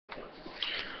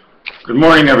Good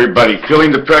morning, everybody.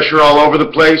 Feeling the pressure all over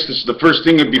the place? This is the first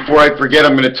thing, and before I forget,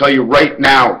 I'm going to tell you right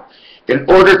now. In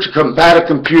order to combat a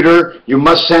computer, you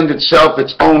must send itself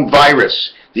its own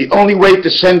virus. The only way to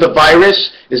send a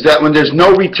virus is that when there's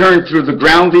no return through the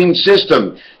grounding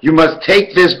system, you must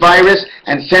take this virus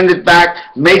and send it back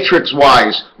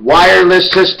matrix-wise,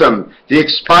 wireless system. The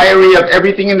expiry of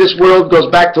everything in this world goes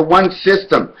back to one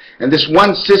system. And this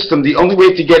one system, the only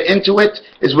way to get into it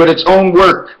is with its own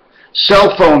work.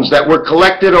 Cell phones that were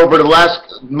collected over the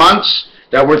last months,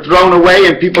 that were thrown away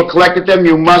and people collected them,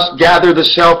 you must gather the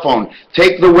cell phone.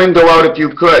 Take the window out if you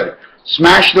could.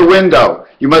 Smash the window.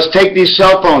 You must take these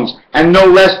cell phones, and no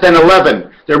less than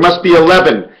 11. There must be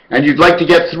 11. And you'd like to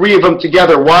get 3 of them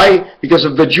together. Why? Because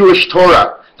of the Jewish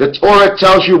Torah. The Torah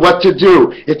tells you what to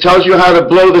do. It tells you how to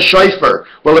blow the shofar.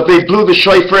 Well, if they blew the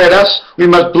shofar at us, we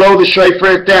must blow the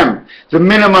shofar at them. The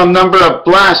minimum number of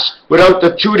blasts without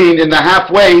the tooting in the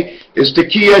halfway is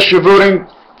tekiah, shavurim,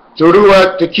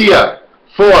 teruah, tekiah.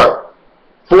 4.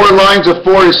 4 lines of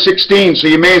 4 is 16, so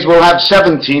you may as well have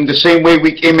 17, the same way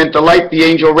we came into life, the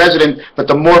angel resident, but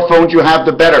the more phones you have,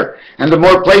 the better. And the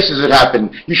more places it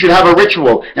happened. You should have a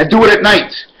ritual, and do it at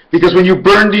night. Because when you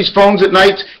burn these phones at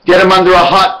night, get them under a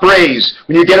hot braise.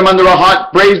 When you get them under a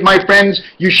hot braise, my friends,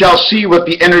 you shall see what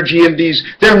the energy in these,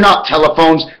 they're not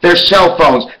telephones, they're cell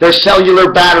phones, they're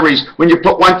cellular batteries. When you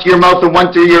put one to your mouth and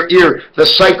one to your ear, the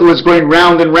cycle is going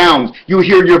round and round. You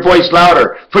hear your voice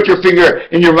louder. Put your finger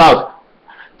in your mouth.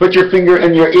 Put your finger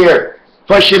in your ear.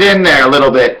 Push it in there a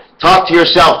little bit. Talk to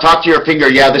yourself. Talk to your finger.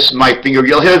 Yeah, this is my finger.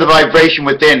 You'll hear the vibration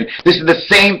within. This is the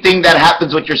same thing that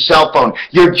happens with your cell phone.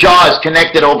 Your jaw is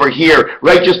connected over here,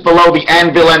 right just below the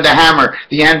anvil and the hammer.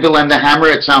 The anvil and the hammer,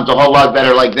 it sounds a whole lot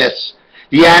better like this.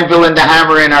 The anvil and the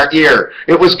hammer in our ear.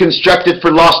 It was constructed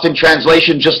for lost in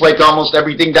translation, just like almost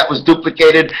everything that was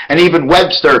duplicated, and even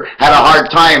Webster had a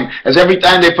hard time, as every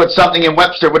time they put something in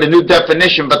Webster with a new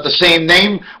definition, but the same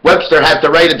name, Webster had to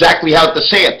write exactly how to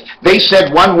say it. They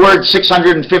said one word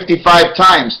 655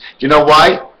 times. Do you know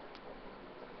why?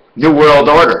 New World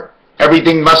Order.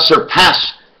 Everything must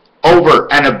surpass, over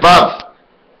and above.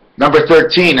 Number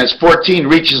 13, as 14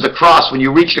 reaches the cross. When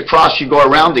you reach the cross, you go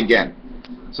around again.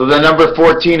 So the number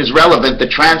 14 is relevant to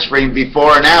transferring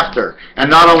before and after. And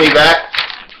not only that,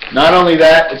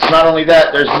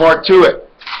 there's more to it.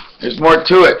 There's more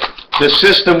to it. The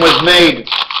system was made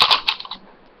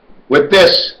with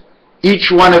this. Each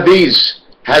one of these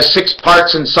has 6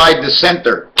 parts inside the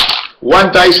center.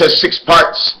 One dice has 6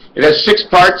 parts. It has 6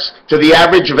 parts to the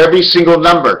average of every single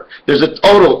number. There's a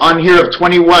total on here of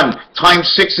 21. Times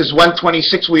 6 is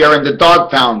 126. We are in the dog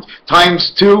pound.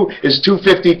 Times 2 is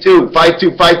 252.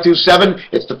 52527.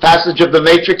 It's the passage of the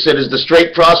matrix. It is the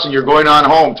straight cross, and you're going on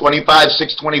home. 25,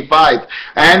 625.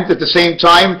 And at the same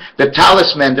time, the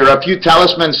talisman. There are a few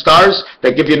talisman stars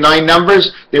that give you 9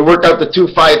 numbers. They work out the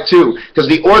 252. Because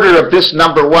the order of this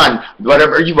number 1,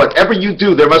 whatever you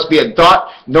do, there must be a dot.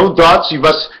 No dots. You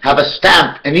must have a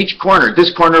stamp in each corner.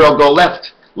 This corner will go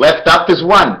left. Left up is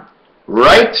 1.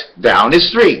 Right down is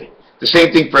 3. The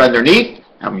same thing for underneath.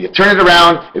 And when you turn it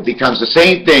around, it becomes the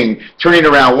same thing. Turning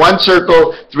around one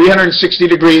circle, 360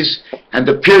 degrees, and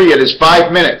the period is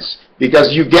 5 minutes.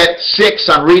 Because you get 6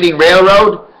 on reading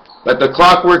railroad, but the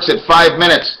clock works at 5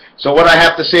 minutes. So what I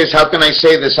have to say is, how can I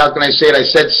say this? How can I say it? I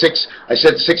said 6. I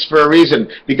said 6 for a reason.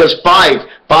 Because 5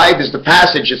 is the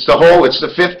passage. It's the whole. It's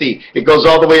the 50. It goes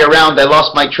all the way around. I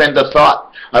lost my trend of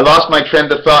thought. I lost my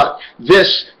trend of thought.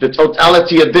 This, the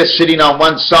totality of this sitting on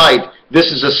one side,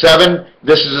 this is a 7,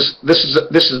 this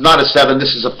is not a 7,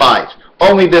 this is a 5.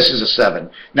 Only this is a 7.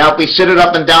 Now if we sit it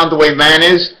up and down the way man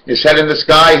is, his head in the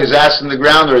sky, his ass in the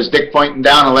ground, or his dick pointing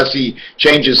down, unless he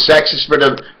changes sexes for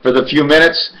the few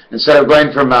minutes, instead of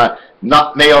going from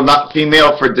not male, not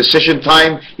female for decision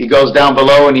time, he goes down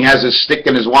below and he has his stick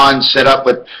and his wand set up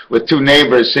with 2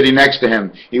 neighbors sitting next to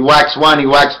him. He whacks one, he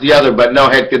whacks the other, but no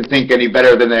head can think any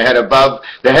better than the head above.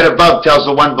 The head above tells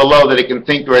the one below that it can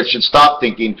think, or it should stop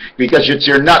thinking, because it's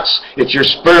your nuts, it's your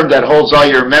sperm that holds all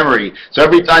your memory. So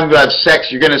every time you have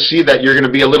sex, you're going to see that you're going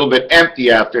to be a little bit empty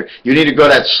after. You need to go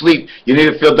to sleep. You need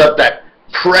to feel up that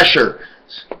pressure.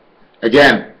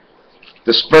 Again,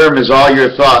 the sperm is all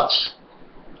your thoughts.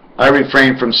 I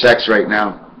refrain from sex right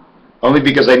now, only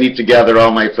because I need to gather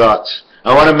all my thoughts.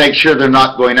 I want to make sure they're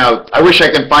not going out. I wish I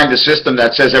could find a system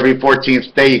that says every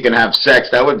 14th day you can have sex.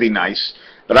 That would be nice.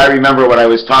 But I remember what I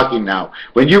was talking now.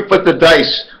 When you put the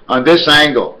dice on this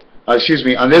angle,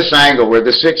 on this angle where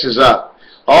the 6 is up,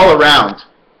 all around,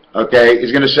 okay,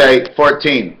 is going to say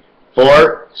 14.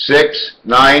 4, 6,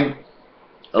 9,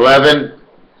 11,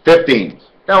 15.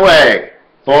 No way.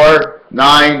 4,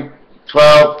 9,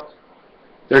 12,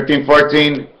 13,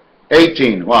 14,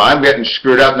 18. Well, I'm getting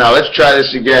screwed up now. Let's try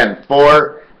this again.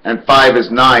 4 and 5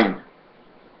 is 9.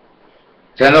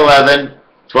 10, 11,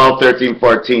 12, 13,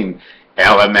 14.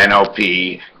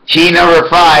 LMNOP. Key number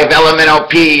 5,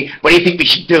 LMNOP. What do you think we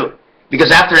should do?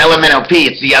 Because after LMNOP,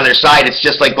 it's the other side. It's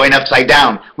just like going upside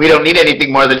down. We don't need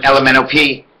anything more than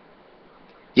LMNOP.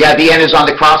 Yeah, the N is on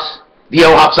the cross. The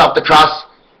O hops off the cross.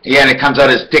 Yeah, and it comes out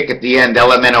as dick at the end.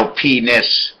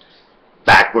 LMNOP-ness.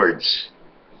 Backwards.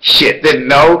 Shit, didn't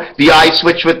know? The I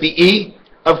switch with the E?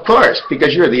 Of course,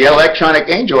 because you're the electronic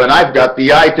angel and I've got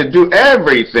the I to do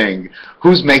everything.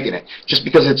 Who's making it? Just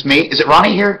because it's me? Is it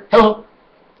Ronnie here? Hello?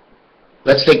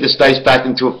 Let's take this dice back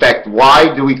into effect.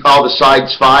 Why do we call the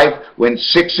sides 5? When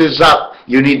 6 is up,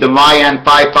 you need the Mayan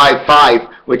 5, 5, 5,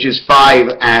 which is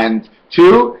 5 and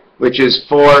 2, which is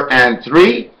 4 and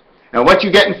 3. And what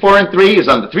you get in 4 and 3 is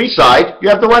on the 3 side, you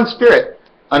have the 1 spirit.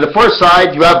 On the 4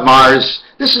 side, you have Mars.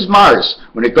 This is Mars.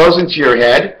 When it goes into your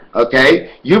head,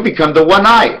 okay, you become the 1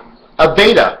 eye, a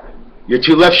beta. Your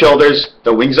 2 left shoulders,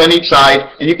 the wings on each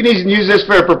side, and you can even use this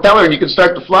for a propeller and you can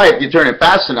start to fly if you turn it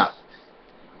fast enough.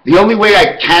 The only way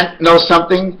I can't know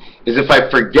something is if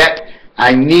I forget.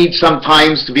 I need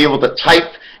sometimes to be able to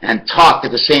type and talk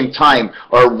at the same time,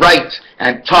 or write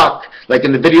and talk. Like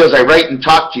in the videos I write and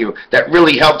talk to you, that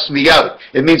really helps me out.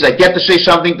 It means I get to say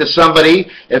something to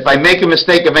somebody. If I make a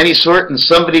mistake of any sort and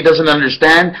somebody doesn't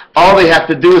understand, all they have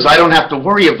to do is I don't have to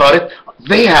worry about it.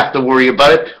 They have to worry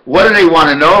about it. What do they want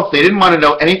to know? If they didn't want to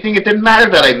know anything, it didn't matter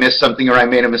that I missed something or I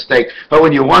made a mistake. But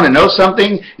when you want to know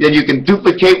something, then you can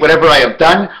duplicate whatever I have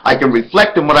done. I can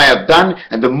reflect on what I have done.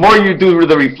 And the more you do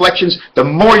the reflections, the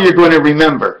more you're going to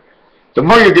remember. The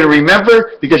more you're going to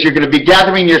remember because you're going to be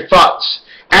gathering your thoughts.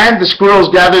 And the squirrels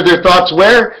gather their thoughts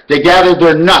where? They gather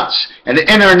their nuts. And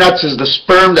in our nuts is the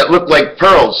sperm that look like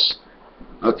pearls.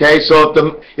 Okay, so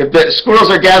if the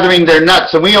squirrels are gathering their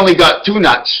nuts, and we only got 2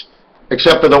 nuts,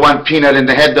 except for the 1 peanut in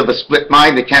the head of a split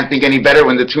mind that can't think any better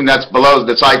when the 2 nuts below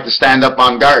decide to stand up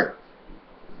on guard.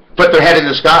 Put their head in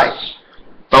the sky.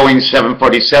 Boeing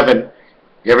 747.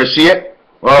 You ever see it?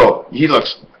 Whoa, he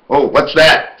looks, oh, what's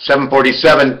that?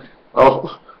 747.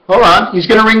 Oh, hold on, he's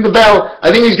going to ring the bell.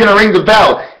 I think he's going to ring the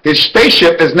bell. His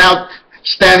spaceship is now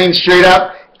standing straight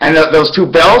up, and those 2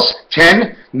 bells,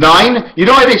 10, 9. You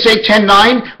know why they say 10,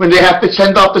 9 when they have to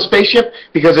send off the spaceship?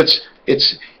 Because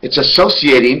it's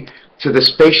associating to the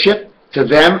spaceship, to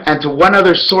them, and to one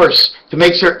other source to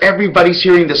make sure everybody's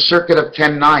hearing the circuit of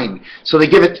 10, 9. So they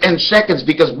give it 10 seconds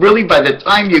because really by the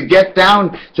time you get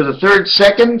down to the 3rd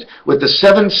second with the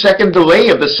 7-second delay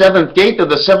of the 7th gate of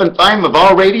the 7th time of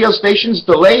all radio stations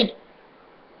delayed,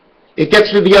 it gets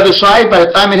to the other side. By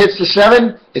the time it hits the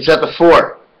 7, it's at the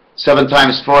 4. 7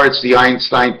 times 4, it's the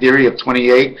Einstein theory of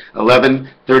 28, 11,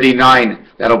 39.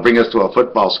 That'll bring us to a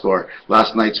football score,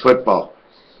 last night's football.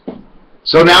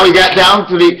 So now we got down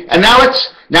to the, and now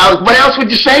what else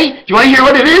would you say? Do you want to hear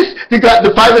what it is? You got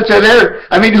the pilots are there.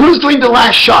 I mean, who's doing the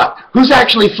last shot? Who's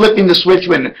actually flipping the switch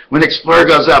when Explorer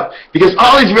goes up? Because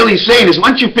all he's really saying is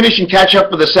once you finish and catch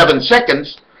up with the 7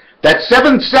 seconds, that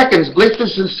 7 seconds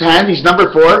lifts his hand, he's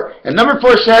number 4, and number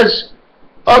 4 says,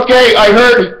 okay, I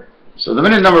heard. So the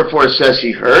minute number 4 says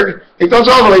he heard, it goes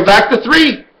all the way back to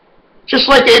 3. Just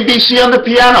like ABC on the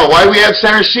piano, why we have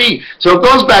center C. So it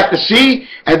goes back to C,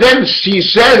 and then he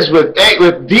says with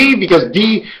D, because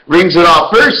D rings it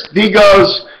off first, D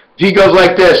goes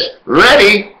like this,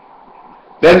 ready.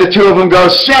 Then the 2 of them go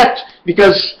set,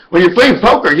 because when you're playing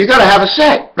poker, you got to have a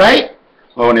set, right?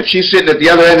 Oh, and if she's sitting at the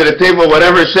other end of the table,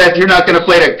 whatever set, you're not going to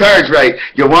play the cards right.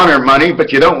 You want her money,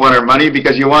 but you don't want her money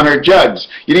because you want her jugs.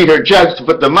 You need her jugs to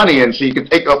put the money in so you can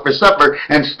take off for supper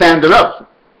and stand her up.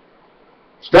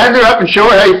 Stand her up and show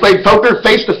her how you played poker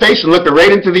face to face and look her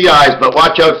right into the eyes, but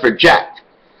watch out for Jack,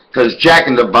 because Jack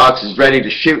in the box is ready to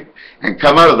shoot and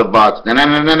come out of the box.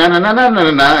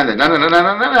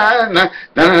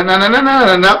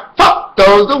 Pop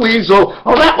goes the weasel.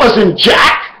 Oh, that wasn't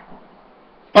Jack.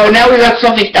 Oh, now we got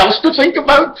something else to think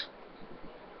about.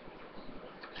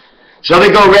 So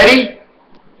they go ready,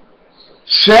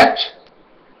 set,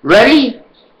 ready,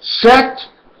 set,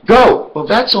 go. Well,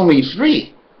 that's only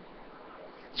 3.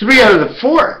 3 out of the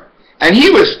 4. And he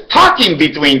was talking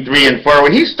between 3 and 4.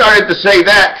 When he started to say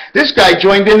that, this guy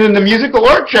joined in the musical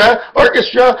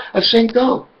orchestra of St.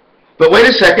 Go. But wait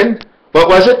a second. What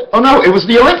was it? Oh, no, it was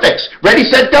the Olympics. Ready,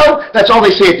 set, go. That's all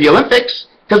they say at the Olympics,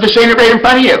 because they're saying it right in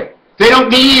front of you. They don't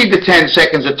need the 10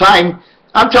 seconds of time.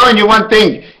 I'm telling you one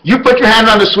thing. You put your hand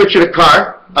on the switch of the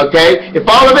car, okay? If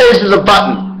all of it is a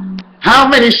button, how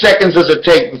many seconds does it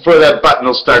take before that button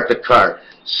will start the car?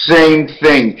 Same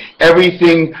thing.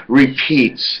 Everything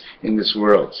repeats in this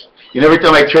world. And every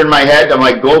time I turn my head, I'm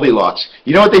like Goldilocks.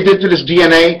 You know what they did to this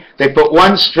DNA? They put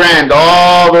one strand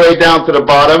all the way down to the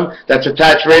bottom that's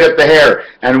attached right at the hair.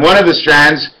 And one of the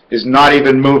strands is not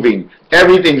even moving.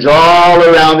 Everything's all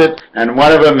around it, and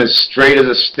one of them is straight as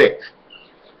a stick.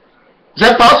 Is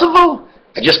that possible?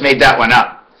 I just made that one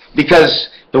up. Because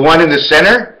the one in the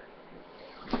center,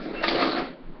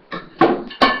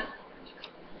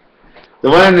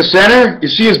 you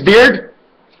see his beard?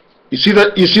 You see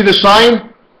the sign?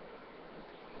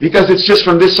 Because it's just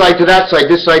from this side to that side,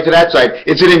 this side to that side.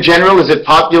 Is it in general? Is it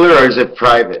popular? Or is it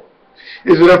private?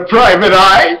 Is it a private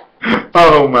eye?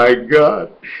 Oh my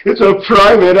God. It's a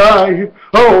private eye.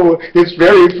 Oh, it's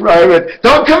very private.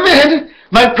 Don't come in.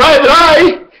 My private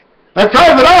eye. My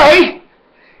private eye.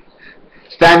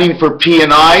 Standing for P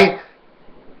and I,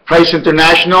 Price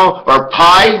International, or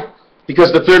pi.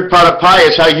 Because the third part of pi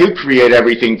is how you create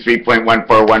everything,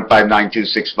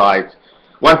 3.141599265.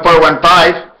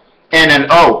 1415. N and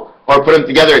O, or put them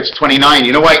together, it's 29.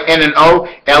 You know why N and O?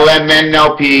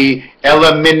 LMNLP,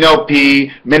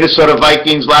 LMNLP, Minnesota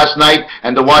Vikings last night,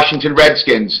 and the Washington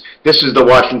Redskins. This is the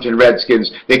Washington Redskins.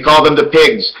 They call them the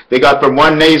pigs. They got from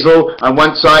one nasal on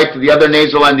one side to the other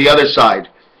nasal on the other side.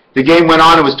 The game went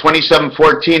on, it was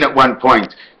 27-14 at one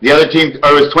point. The other team,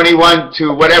 or it was 21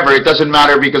 to whatever, it doesn't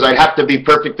matter because I'd have to be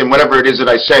perfect in whatever it is that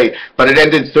I say, but it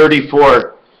ended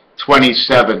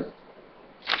 34-27.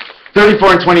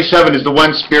 34 and 27 is the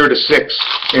one spirit of 6,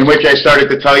 in which I started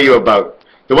to tell you about.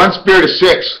 The one spirit of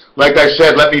 6, like I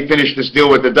said, let me finish this deal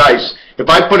with the dice. If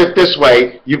I put it this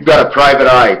way, you've got a private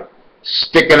eye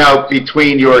sticking out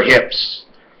between your hips.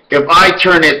 If I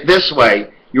turn it this way,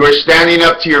 you are standing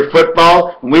up to your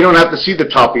football, and we don't have to see the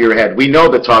top of your head. We know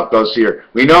the top goes here.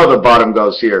 We know the bottom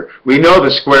goes here. We know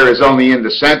the square is only in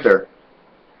the center.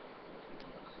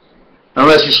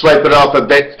 Unless you swipe it off a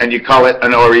bit and you call it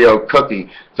an Oreo cookie,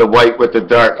 the white with the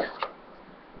dark.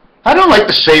 I don't like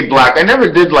to say black. I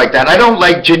never did like that. I don't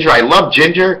like ginger. I love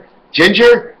ginger.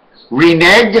 Ginger,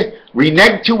 renege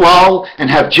to all, and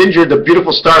have ginger, the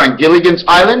beautiful star on Gilligan's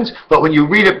Island. But when you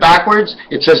read it backwards,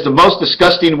 it says the most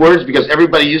disgusting words because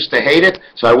everybody used to hate it,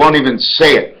 so I won't even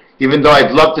say it. Even though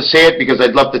I'd love to say it because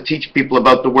I'd love to teach people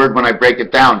about the word when I break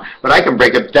it down. But I can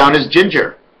break it down as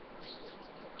ginger.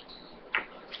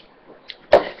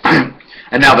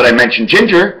 And now that I mentioned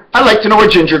ginger, I'd like to know where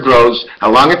ginger grows,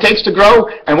 how long it takes to grow,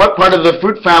 and what part of the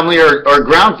fruit family or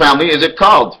ground family is it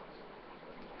called.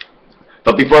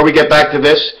 But before we get back to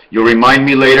this, you'll remind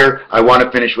me later, I want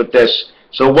to finish with this.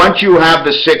 So once you have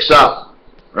the 6 up,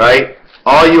 right,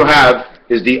 all you have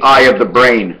is the eye of the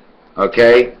brain,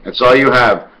 okay? That's all you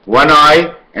have. One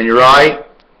eye, and your eye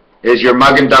is your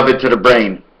mug and dovet to the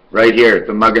brain, right here,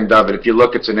 the mug and dovet. If you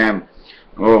look, it's an M.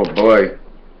 Oh, boy.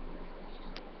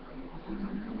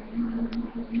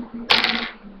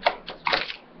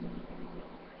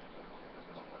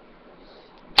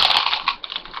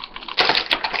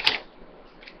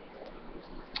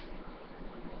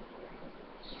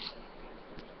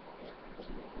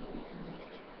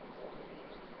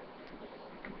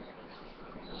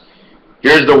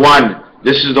 Here's the one.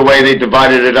 This is the way they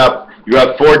divided it up. You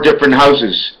have 4 different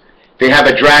houses. They have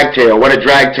a drag tail. What a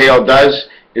drag tail does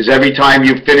is every time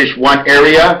you finish one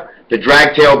area, the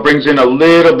drag tail brings in a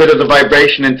little bit of the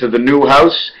vibration into the new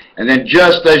house, and then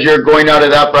just as you're going out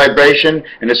of that vibration,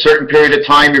 in a certain period of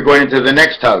time, you're going into the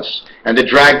next house. And the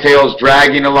drag tail is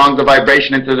dragging along the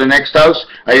vibration into the next house,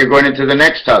 or you're going into the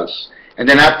next house. And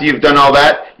then after you've done all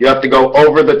that, you have to go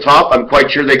over the top. I'm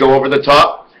quite sure they go over the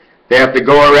top. They have to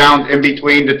go around in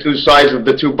between the 2 sides of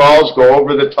the 2 balls, go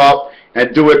over the top,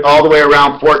 and do it all the way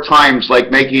around 4 times,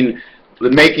 like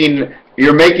you're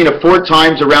making a 4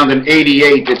 times around an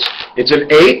 88. It's an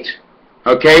 8,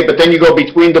 okay, but then you go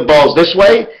between the balls this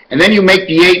way, and then you make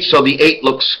the 8 so the 8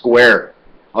 looks square.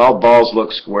 All balls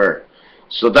look square.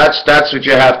 So that's what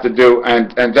you have to do,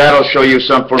 and that'll show you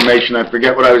some formation. I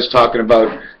forget what I was talking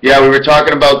about. Yeah, we were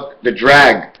talking about the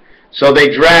drag. So they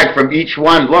drag from each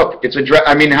one. Look, it's a drag.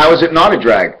 I mean, how is it not a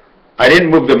drag? I didn't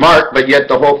move the mark, but yet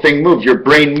the whole thing moved. Your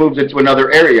brain moved into another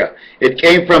area. It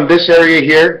came from this area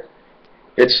here.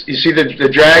 You see the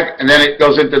drag, and then it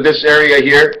goes into this area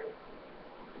here.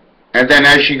 And then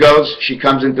as she goes, she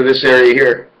comes into this area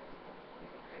here.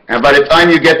 And by the time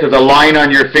you get to the line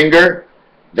on your finger,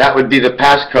 that would be the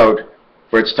passcode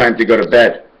for it's time to go to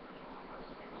bed.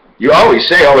 You always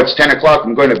say, oh, it's 10 o'clock,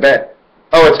 I'm going to bed.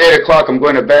 Oh, it's 8 o'clock, I'm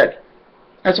going to bed.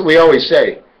 That's what we always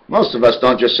say. Most of us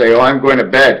don't just say, oh, I'm going to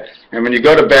bed. And when you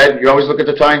go to bed, you always look at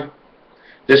the time.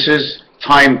 This is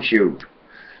time cube.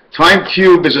 Time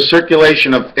cube is a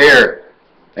circulation of air.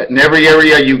 In every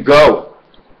area you go,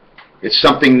 it's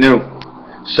something new.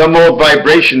 some old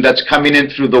vibration that's coming in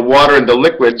through the water and the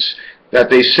liquids that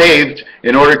they saved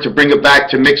in order to bring it back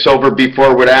to mix over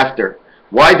before with after.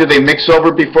 Why do they mix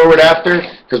over before with after?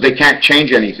 Because they can't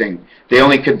change anything. They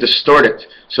only could distort it.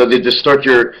 So they distort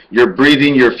your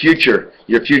breathing, your future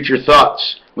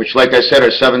thoughts, which, like I said,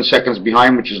 are 7 seconds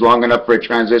behind, which is long enough for a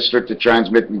transistor to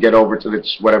transmit and get over to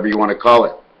this, whatever you want to call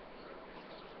it.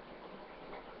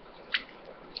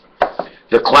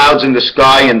 The clouds in the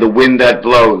sky and the wind that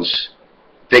blows,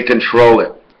 they control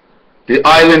it. The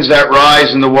islands that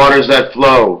rise and the waters that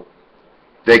flow,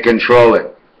 they control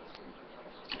it.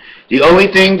 The only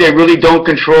thing they really don't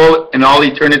control in all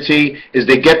eternity is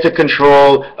they get to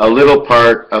control a little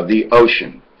part of the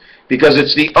ocean. Because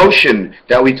it's the ocean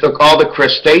that we took all the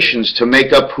crustaceans to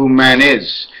make up who man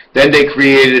is. Then they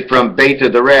created from beta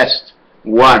the rest,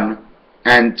 1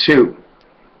 and 2.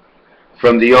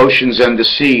 From the oceans and the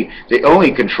sea, they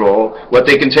only control. What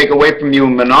they can take away from you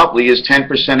in monopoly is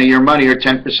 10% of your money or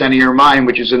 10% of your mind,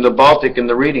 which is in the Baltic and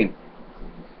the reading.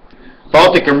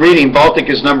 Baltic and reading, Baltic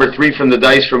is number 3 from the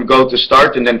dice from go to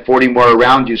start, and then 40 more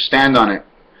around you stand on it.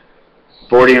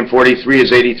 40 and 43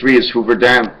 is 83 is Hoover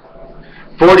Dam.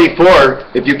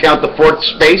 44, if you count the 4th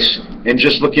space, and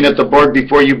just looking at the board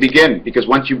before you begin, because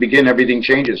once you begin, everything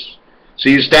changes. So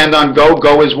you stand on go,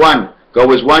 go is 1.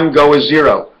 Go is 1, go is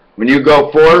 0. When you go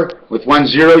 4, with 1,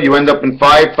 0, you end up in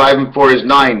 5. 5 and 4 is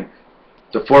 9.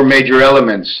 The 4 major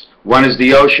elements. 1 is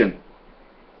the ocean.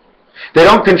 They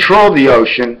don't control the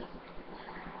ocean,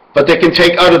 but they can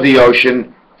take out of the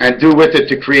ocean and do with it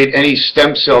to create any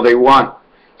stem cell they want,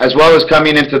 as well as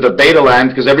coming into the beta land,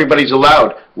 because everybody's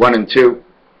allowed 1 and 2.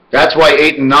 That's why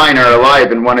 8 and 9 are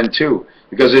alive in 1 and 2,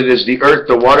 because it is the earth,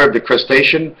 the water, the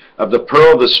crustacean, of the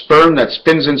pearl, the sperm that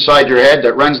spins inside your head,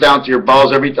 that runs down to your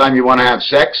balls every time you want to have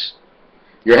sex.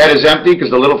 Your head is empty because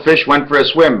the little fish went for a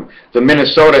swim. The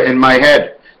Minnesota in my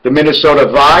head. The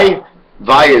Minnesota VI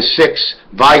is 6.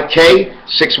 VI K,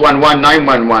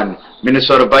 611-911.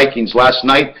 Minnesota Vikings. Last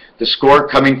night, the score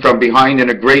coming from behind in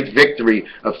a great victory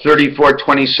of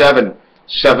 34-27.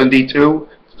 72,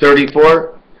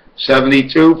 34,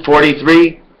 72,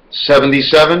 43,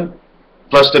 77.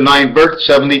 Plus the 9 Bert,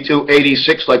 72,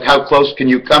 86, like how close can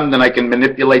you come? Then I can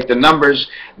manipulate the numbers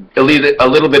a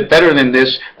little bit better than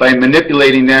this by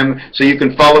manipulating them so you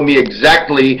can follow me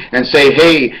exactly and say,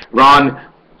 hey,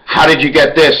 Ron, how did you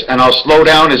get this? And I'll slow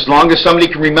down as long as somebody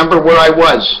can remember where I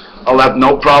was. I'll have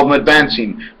no problem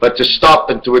advancing. But to stop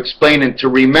and to explain and to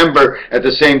remember at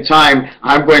the same time,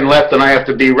 I'm going left and I have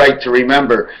to be right to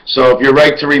remember. So if you're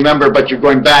right to remember but you're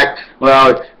going back,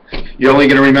 well, you're only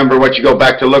going to remember what you go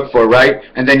back to look for, right?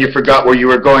 And then you forgot where you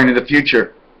were going in the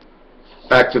future.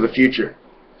 Back to the future.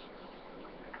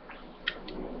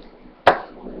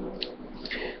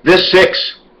 This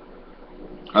 6,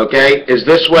 okay, is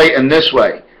this way and this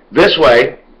way. This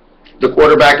way, the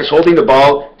quarterback is holding the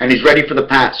ball and he's ready for the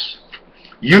pass.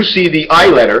 You see the I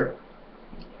letter,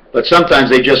 but sometimes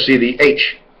they just see the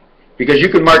H. Because you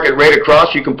can mark it right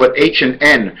across, you can put H and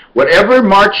N. Whatever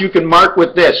marks you can mark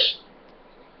with this.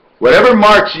 Whatever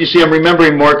marks, you see, I'm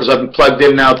remembering more because I've plugged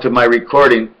in now to my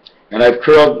recording, and I've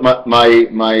curled my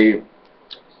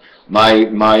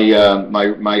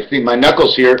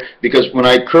knuckles here, because when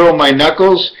I curl my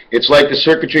knuckles, it's like the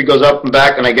circuitry goes up and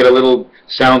back, and I get a little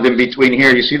sound in between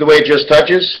here. You see the way it just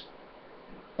touches?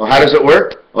 Well, how does it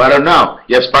work? Well, I don't know.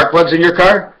 You have spark plugs in your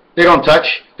car? They don't touch.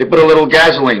 They put a little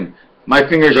gasoline. My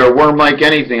fingers are warm like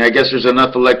anything. I guess there's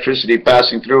enough electricity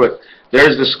passing through it.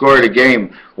 There's the score of the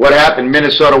game. What happened?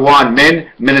 Minnesota won.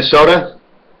 Minnesota?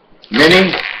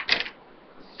 Minnie?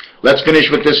 Let's finish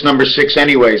with this number 6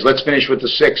 anyways. Let's finish with the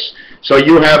 6. So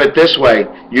you have it this way.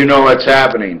 You know what's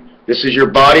happening. This is your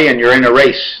body and you're in a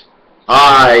race.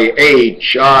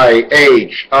 I-H,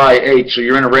 I-H, I-H. So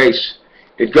you're in a race.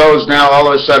 It goes now all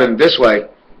of a sudden this way.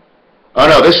 Oh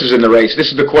no, this is in the race.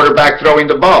 This is the quarterback throwing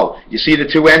the ball. You see the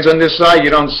 2 ends on this side? You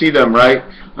don't see them, right?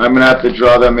 I'm going to have to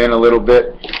draw them in a little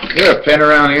bit. Is there a pen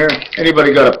around here?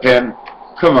 Anybody got a pen?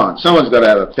 Come on, someone's got to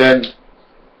have a pen.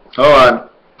 Hold on.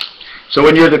 So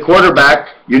when you're the quarterback,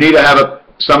 you need to have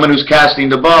someone who's casting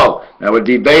the ball. That would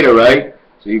be beta, right?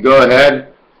 So you go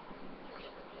ahead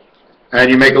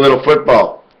and you make a little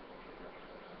football.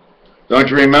 Don't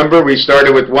you remember we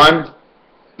started with 1?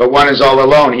 But 1 is all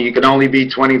alone. He can only be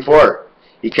 24.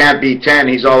 He can't be 10.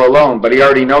 He's all alone. But he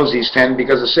already knows he's 10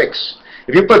 because of 6.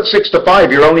 If you put 6 to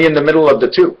 5, you're only in the middle of the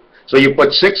 2. So you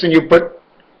put 6 and you put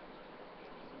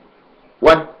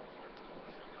 1.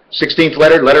 16th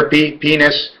letter, letter P,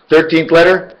 penis. 13th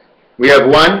letter, we have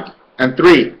 1 and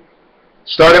 3.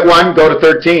 Start at 1, go to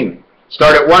 13.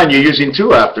 Start at 1, you're using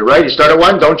 2 after, right? You start at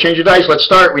 1, don't change your dice. Let's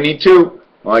start. We need 2.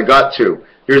 Well, I got 2.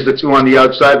 Here's the 2 on the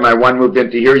outside. My 1 moved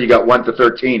into here. You got 1 to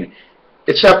 13.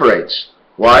 It separates.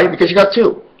 Why? Because you got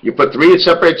 2. You put 3, it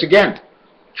separates again.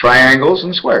 Triangles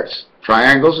and squares.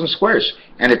 Triangles and squares.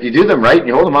 And if you do them right and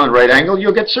you hold them on a right angle,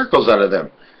 you'll get circles out of them.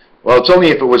 Well, it's only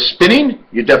if it was spinning,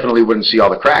 you definitely wouldn't see all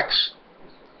the cracks.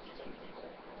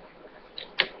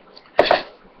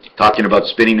 Talking about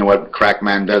spinning and what crack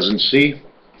man doesn't see.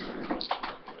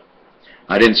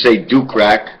 I didn't say do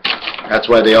crack. That's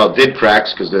why they all did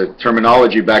cracks, because the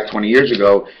terminology back 20 years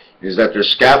ago is that their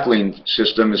scaffolding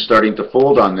system is starting to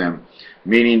fold on them.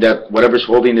 Meaning that whatever's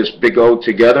holding this big O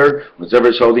together,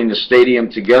 whatever's holding the stadium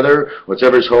together,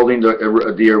 whatever's holding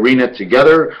the arena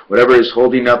together, whatever is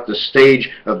holding up the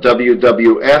stage of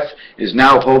WWF is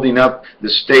now holding up the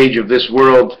stage of this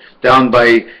world down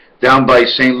by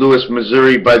St. Louis,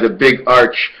 Missouri, by the big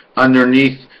arch.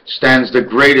 Underneath stands the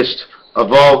greatest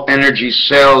of all energy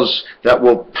cells that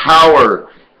will power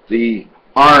the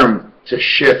arm to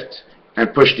shift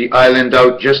and push the island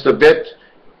out just a bit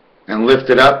and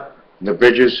lift it up. The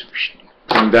bridges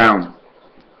come down.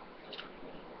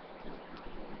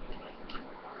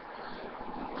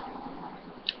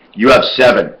 You have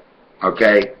 7,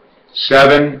 okay?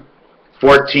 7,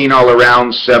 14 all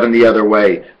around, 7 the other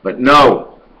way. But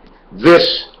no,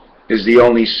 this is the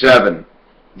only 7.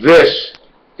 This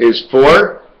is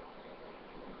 4.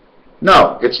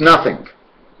 No, it's nothing.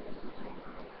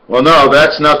 Well, no,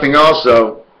 that's nothing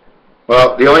also.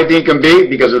 Well, the only thing it can be,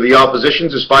 because of the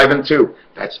oppositions, is 5 and 2.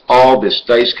 That's all this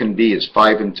dice can be, is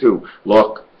 5 and 2.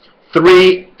 Look,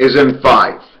 3 is in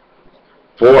 5.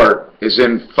 4 is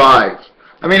in 5.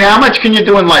 I mean, how much can you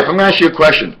do in life? I'm going to ask you a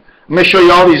question. I'm going to show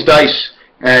you all these dice,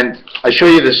 and I show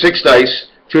you the 6 dice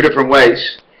 2 different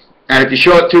ways. And if you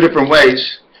show it 2 different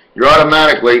ways, you're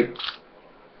automatically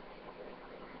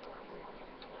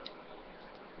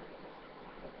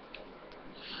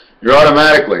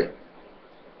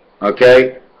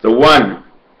okay, the 1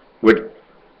 would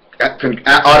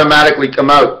automatically come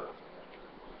out.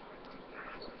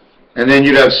 And then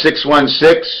you'd have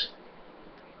 616,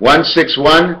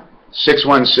 161,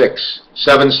 616,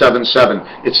 777.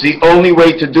 It's the only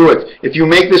way to do it. If you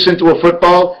make this into a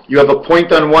football, you have a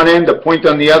point on one end, a point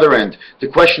on the other end. The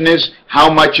question is,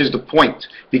 how much is the point?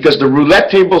 Because the roulette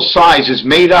table size is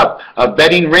made up of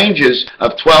betting ranges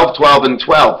of 12, 12, and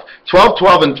 12. 12,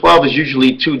 12, and 12 is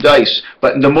usually 2 dice.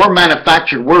 But in the more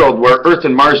manufactured world, where Earth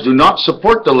and Mars do not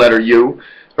support the letter U,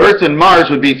 Earth and Mars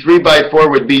would be 3 by 4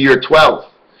 would be your 12.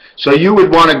 So you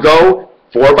would want to go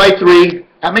 4 by 3,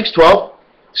 that makes 12.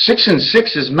 6 and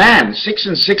 6 is man. 6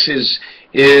 and 6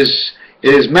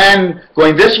 is man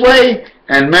going this way,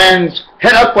 and man's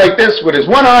head up like this with his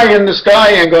one eye in the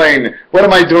sky and going, what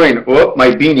am I doing? Oh, my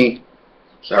beanie.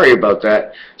 Sorry about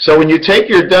that. So when you take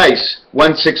your dice,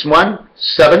 1, 6, 1,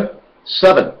 7,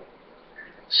 7.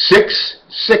 6,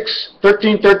 6,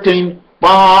 13, 13.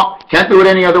 Bah, can't do it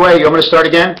any other way. You want me to start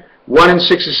again? 1 and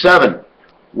 6 is 7.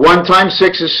 1 times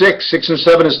 6 is 6. 6 and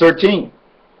 7 is 13.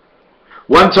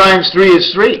 1 times 3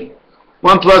 is 3.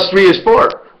 1 plus 3 is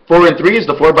 4. 4 and 3 is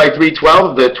the 4 by 3,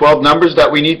 12, the 12 numbers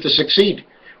that we need to succeed.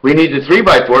 We need the 3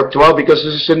 by 4, 12, because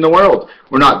this is in the world.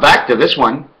 We're not back to this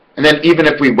one. And then even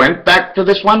if we went back to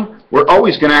this one, we're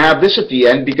always going to have this at the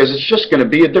end, because it's just going to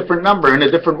be a different number in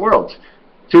a different world.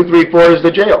 2, 3, 4 is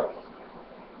the jail.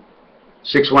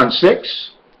 6, 1,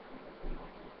 6.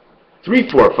 3,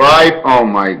 4, 5. Oh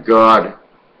my God.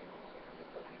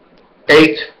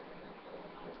 8.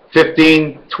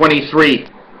 15, 23.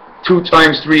 2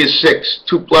 times 3 is 6.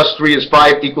 2 plus 3 is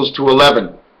 5 equals to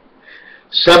 11.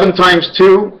 7 times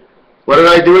 2, what did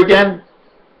I do again?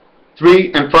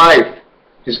 3 and 5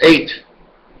 is 8.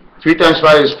 3 times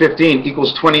 5 is 15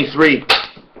 equals 23.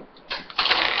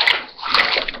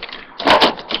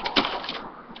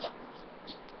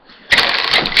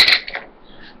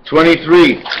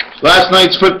 Last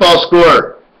night's football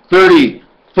score,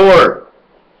 34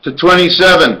 to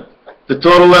 27. The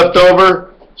total left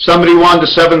over, somebody won the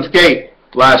 7th gate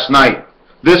last night.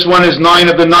 This one is 9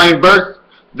 of the 9 berth.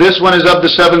 This one is of the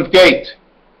 7th gate.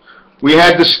 We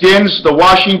had the skins, the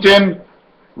Washington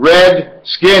Red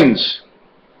Skins.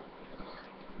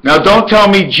 Now don't tell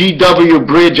me GW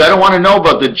Bridge. I don't want to know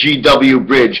about the GW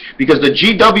Bridge, because the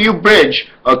GW Bridge,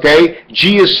 okay,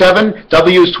 G is 7,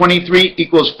 W is 23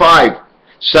 equals 5.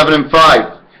 7 and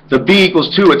 5. The B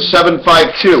equals 2, it's 7,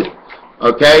 5, 2.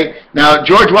 Okay? Now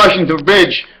George Washington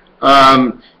Bridge,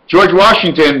 George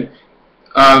Washington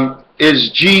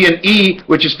is G and E,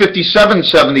 which is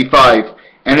 5775.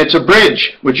 And it's a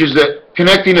bridge, which is the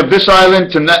connecting of this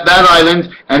island to that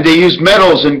island, and they use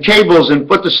metals and cables and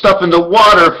put the stuff in the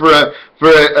water for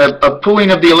a pulling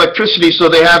of the electricity, so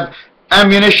they have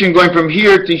ammunition going from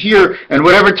here to here, and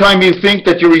whatever time you think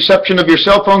that your reception of your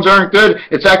cell phones aren't good,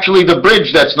 it's actually the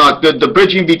bridge that's not good. The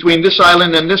bridging between this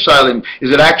island and this island.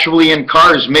 Is it actually in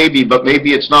cars? Maybe, but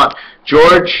maybe it's not.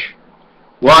 George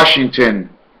Washington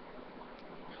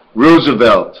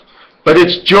Roosevelt. But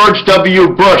it's George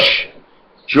W. Bush.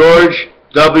 George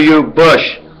W.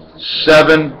 Bush.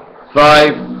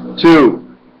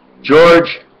 752.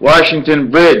 George Washington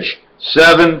Bridge.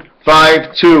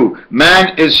 752.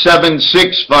 Man is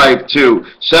 7652.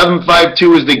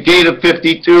 752 is the gate of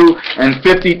 52, and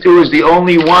 52 is the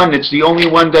only one. It's the only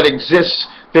one that exists.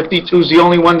 52 is the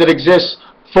only one that exists.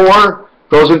 4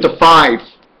 goes into 5.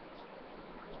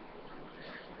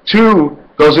 2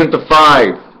 goes into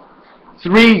 5.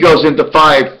 3 goes into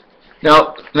 5.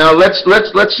 Now let's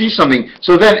see something.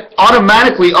 So then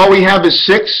automatically all we have is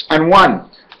 6 and 1.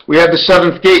 We have the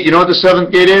 7th gate. You know what the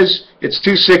 7th gate is? It's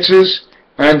 2 6s,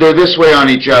 and they're this way on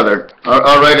each other.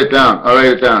 I'll write it down. I'll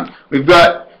write it down. We've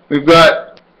got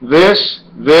this,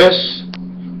 this,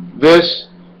 this,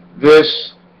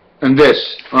 this, and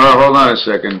this. Oh, hold on a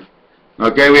second.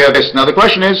 Okay, we have this. Now the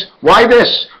question is, why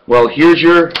this? Well, here's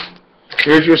your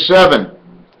 7.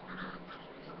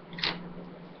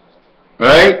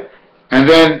 Right? And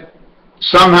then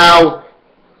somehow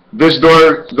this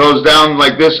door goes down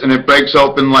like this and it breaks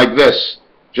open like this.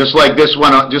 Just like this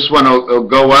one will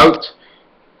go out.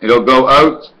 It'll go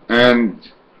out and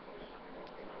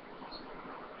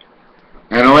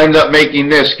it'll end up making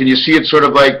this. Can you see it sort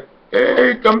of like,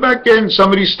 hey, come back in.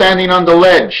 Somebody's standing on the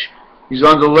ledge. He's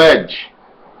on the ledge.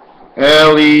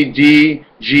 L-E-D-G-E.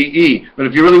 But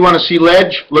if you really want to see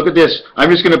ledge, look at this.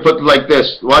 I'm just going to put it like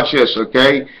this. Watch this,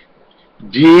 okay?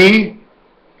 D,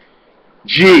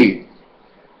 G.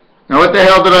 Now what the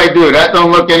hell did I do? That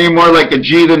don't look any more like a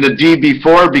G than the D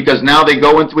before, because now they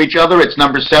go into each other. It's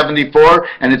number 74,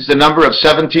 and it's the number of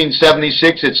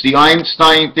 1776. It's the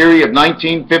Einstein theory of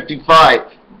 1955.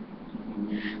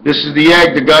 This is the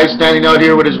egg. The guy's standing out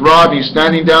here with his rod, and he's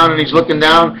standing down, and he's looking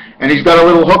down, and he's got a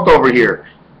little hook over here.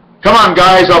 Come on,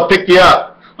 guys, I'll pick you up.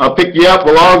 I'll pick you up.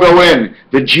 We'll all go in.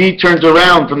 The G turns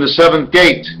around from the 7th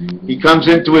gate. He comes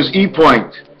into his E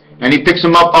point, and he picks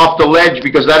him up off the ledge,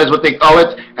 because that is what they call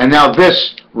it. And now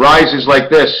this rises like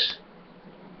this.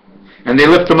 And they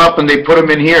lift him up and they put him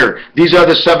in here. These are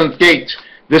the 7th gate.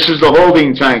 This is the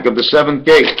holding tank of the 7th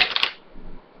gate.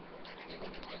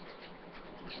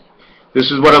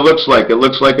 This is what it looks like. It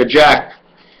looks like a jack.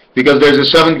 Because there's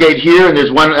a 7th gate here, and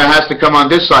there's one that has to come on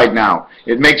this side now.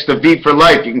 It makes the V for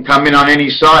life. You can come in on any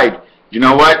side. You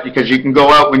know what? Because you can go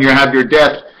out when you have your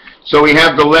death. So we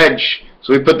have the ledge.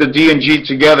 So we put the D and G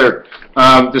together.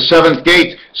 The 7th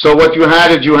gate. So what you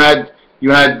had is you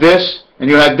had this and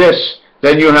you had this.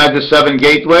 Then you had the 7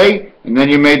 gateway, and then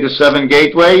you made the 7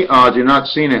 gateway. Oh, you're not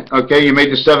seeing it. Okay, you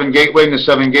made the 7 gateway and the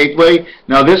 7 gateway.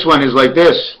 Now this one is like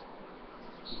this.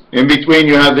 In between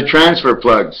you have the transfer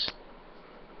plugs,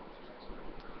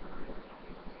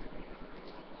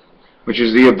 which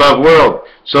is the above world.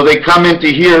 So they come into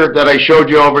here that I showed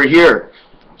you over here.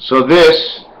 So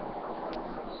this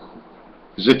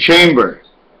is a chamber.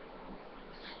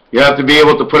 You have to be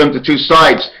able to put them to 2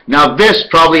 sides. Now this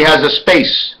probably has a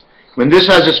space. When this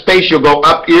has a space, you'll go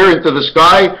up here into the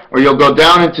sky, or you'll go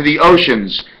down into the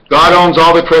oceans. God owns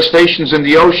all the crustaceans in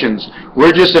the oceans.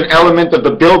 We're just an element of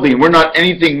the building. We're not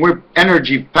anything. We're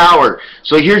energy, power.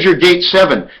 So here's your gate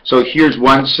 7. So here's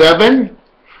 1 7.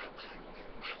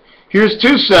 Here's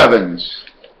 2 7s.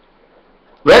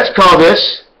 Let's call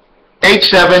this 8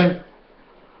 7.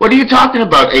 What are you talking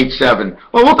about, 8 7?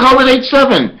 Well, we'll call it 8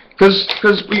 7. Because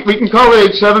we can call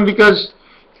it 8 7 because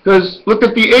look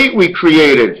at the 8 we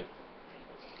created.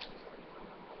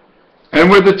 And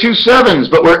we're the 2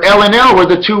 7s, but we're L and L. We're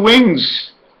the 2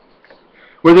 wings.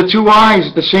 We're the 2 eyes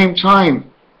at the same time.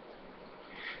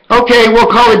 Okay, we'll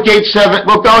call it gate 7.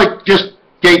 We'll call it just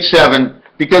gate 7.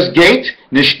 Because gate,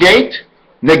 nishgate,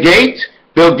 negate,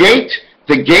 bilgate,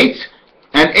 the gate,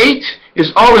 and 8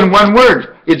 is all in one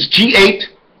word. It's G8.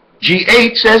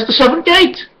 G8 says the 7th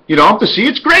gate. You don't have to see,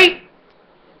 it's great.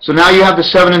 So now you have the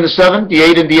 7 and the 7, the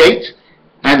 8 and the 8,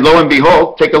 and lo and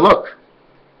behold, take a look.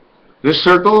 This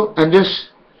circle and this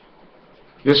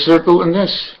circle and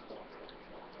this.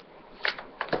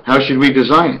 How should we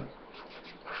design it?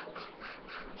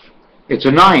 It's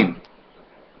a 9.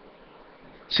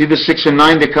 See the 6 and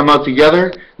 9 that come out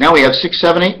together? Now we have 6,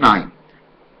 7, 8, 9.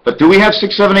 But do we have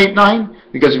 6, 7, 8, 9?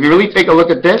 Because if you really take a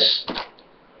look at this,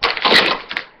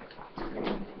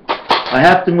 I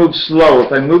have to move slow.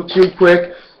 If I move too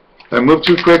quick,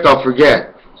 I'll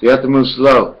forget. So you have to move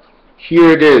slow.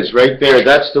 Here it is, right there.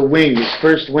 That's the wing, this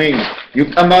first wing.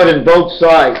 You come out in both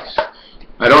sides.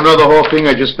 I don't know the whole thing,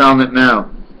 I just found it now.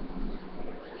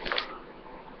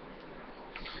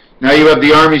 Now you have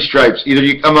the army stripes. Either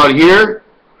you come out here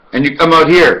and you come out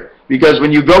here. Because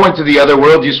when you go into the other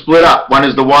world, you split up. One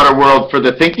is the water world for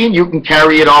the thinking. You can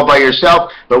carry it all by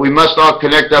yourself, but we must all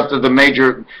connect up to the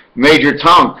major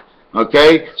tongue.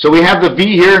 Okay? So we have the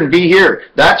V here and V here.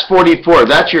 That's 44.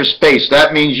 That's your space.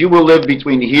 That means you will live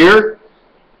between here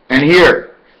and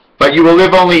here. But you will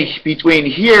live only between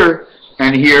here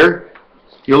and here.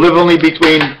 You'll live only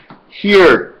between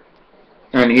here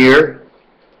and here.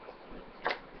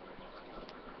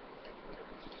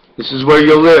 This is where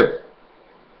you'll live.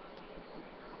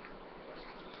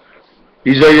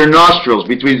 These are your nostrils,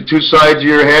 between the two sides of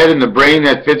your head and the brain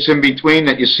that fits in between,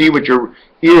 that you see with your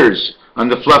ears on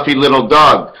the fluffy little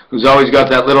dog, who's always got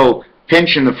that little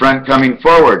pinch in the front coming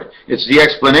forward. It's the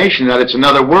explanation that it's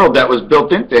another world that was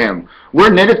built into him. We're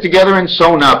knitted together and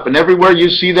sewn up, and everywhere you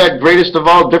see that greatest of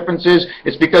all differences,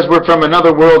 it's because we're from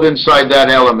another world inside that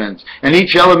element. And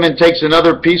each element takes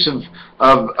another piece of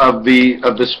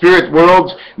the spirit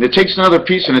world, and it takes another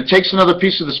piece, and it takes another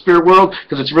piece of the spirit world,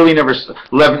 because it's really never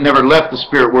left the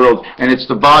spirit world, and it's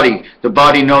the body. The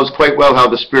body knows quite well how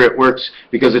the spirit works,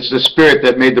 because it's the spirit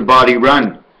that made the body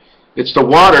run. It's the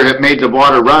water that made the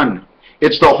water run.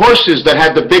 It's the horses that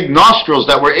had the big nostrils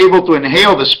that were able to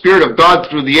inhale the Spirit of God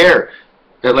through the air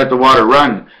that let the water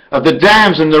run. Of the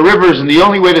dams and the rivers, and the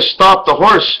only way to stop the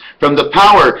horse from the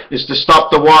power is to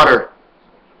stop the water.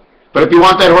 But if you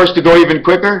want that horse to go even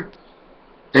quicker,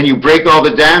 then you break all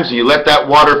the dams and you let that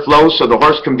water flow so the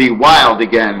horse can be wild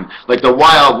again. Like the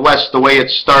Wild West, the way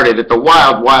it started, at the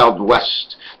Wild, Wild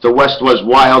West. The West was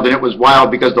wild, and it was wild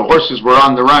because the horses were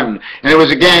on the run. And it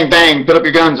was a gang bang, put up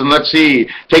your guns and let's see.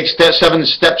 Take 7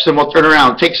 steps and we'll turn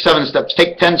around. Take 7 steps,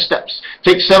 take 10 steps.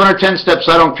 Take 7 or 10 steps,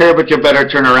 I don't care, but you better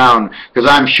turn around, because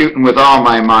I'm shooting with all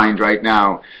my mind right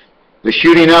now. The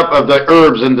shooting up of the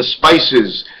herbs and the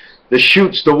spices, the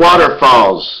shoots, the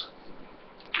waterfalls.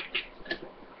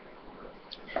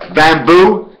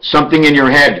 Bamboo, something in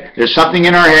your head. There's something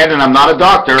in our head, and I'm not a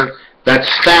doctor, that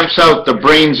stamps out the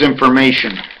brain's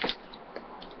information.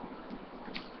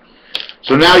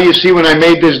 So now you see, when I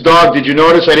made this dog, did you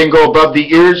notice I didn't go above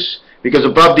the ears? Because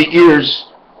above the ears,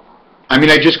 I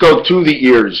just go to the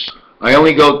ears. I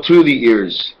only go to the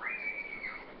ears.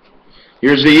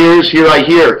 Here's the ears, here I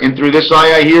hear. In through this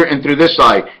eye I hear, in through this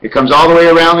eye. It comes all the way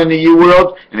around in the U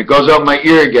world, and it goes out my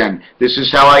ear again. This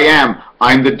is how I am.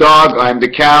 I'm the dog, I'm the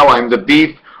cow, I'm the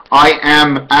beef. I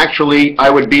am, actually,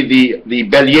 I would be the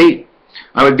Bélier.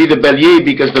 I would be the Bélier,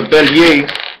 because the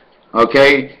Bélier,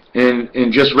 okay,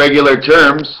 in just regular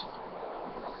terms,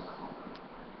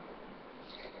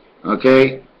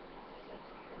 okay,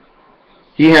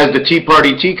 he has the tea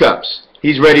party teacups.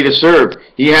 He's ready to serve.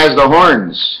 He has the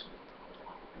horns.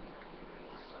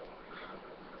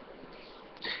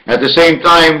 At the same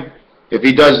time, if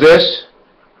he does this,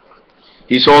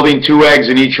 he's holding 2 eggs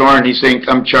in each horn. He's saying,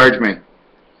 come charge me.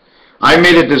 I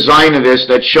made a design of this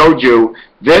that showed you,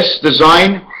 this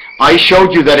design, I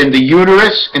showed you that in the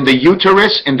uterus,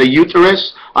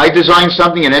 I designed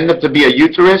something and ended up to be a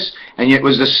uterus, and it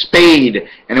was the spade,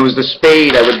 and it was the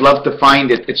spade. I would love to find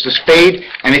it. It's the spade,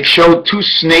 and it showed 2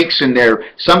 snakes in there,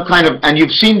 some kind of, and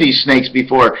you've seen these snakes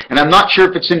before, and I'm not sure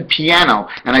if it's in piano,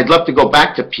 and I'd love to go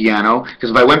back to piano, because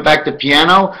if I went back to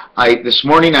piano, this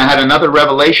morning I had another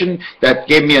revelation that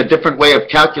gave me a different way of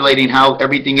calculating how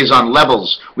everything is on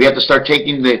levels. We have to start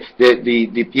taking the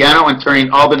piano and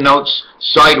turning all the notes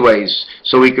sideways,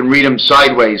 so we can read them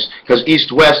sideways, because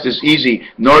east-west is easy,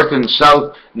 north and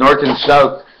south,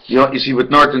 you see, with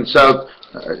north and south,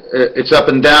 it's up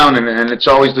and down, and it's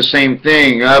always the same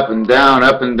thing, up and down,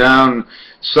 up and down.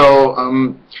 So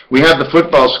we had the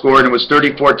football score, and it was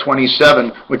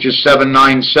 34-27, which is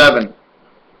 797.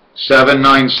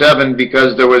 797,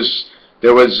 because there was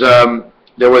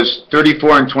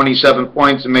 34 and 27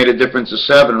 points and made a difference of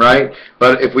 7, right?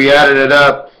 But if we added it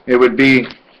up, it would be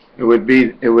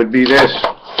this.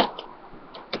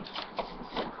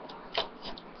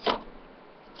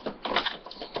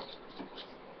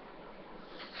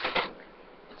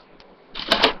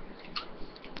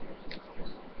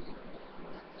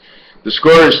 The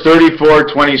score is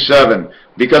 34-27.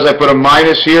 Because I put a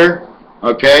minus here,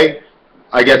 okay,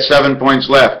 I get 7 points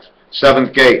left.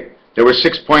 7th gate. There were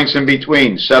 6 points in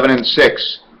between, 7 and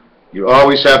 6. You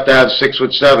always have to have 6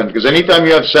 with 7, because anytime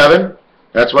you have 7,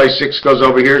 that's why 6 goes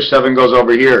over here, 7 goes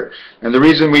over here. And the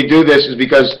reason we do this is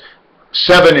because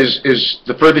 7 is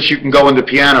the furthest you can go in the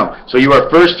piano. So you are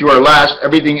first, you are last,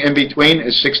 everything in between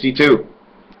is 62.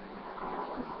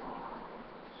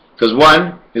 Because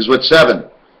 1 is with 7.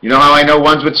 You know how I know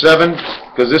 1's with 7?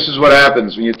 Because this is what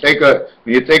happens when you take a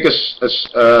 7,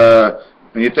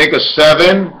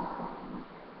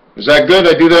 Is that good?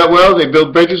 I do that well? They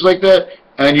build bridges like that?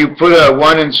 And you put a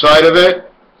 1 inside of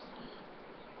it?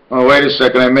 Oh, wait a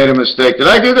second, I made a mistake. Did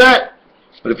I do that?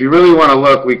 But if you really want to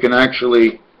look, we can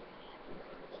actually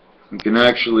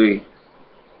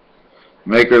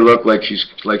make her look like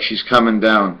she's coming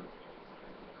down.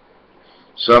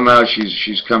 Somehow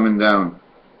she's coming down.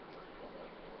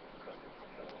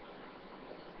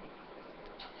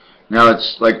 Now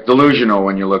it's like delusional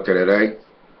when you look at it, eh?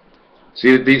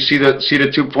 See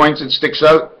the 2 points it sticks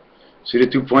out? See the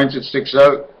 2 points it sticks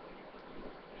out?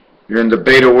 You're in the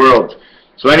beta world.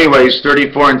 So anyways,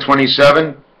 34 and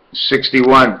 27,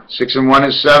 61. 6 and 1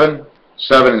 is 7.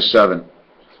 7 is 7.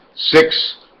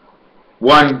 6,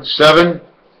 1, 7.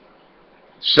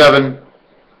 7,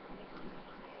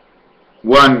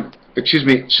 1, excuse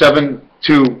me, 7,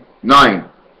 2, 9.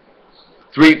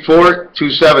 3, 4, 2,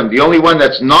 7. The only one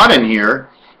that's not in here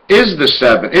is the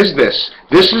 7, is this.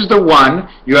 This is the 1.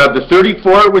 You have the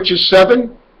 34, which is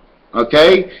 7.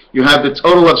 Okay? You have the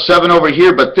total of 7 over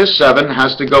here, but this 7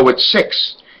 has to go with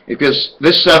 6. Because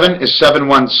this 7 is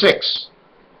 716.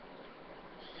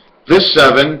 This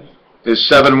 7 is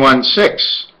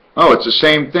 716. Oh, it's the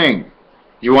same thing.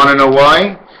 You want to know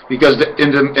why? Because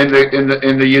in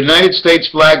the United States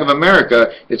flag of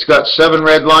America, it's got 7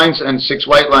 red lines and 6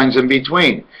 white lines in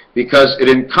between. Because it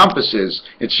encompasses.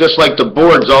 It's just like the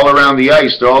boards all around the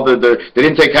ice. They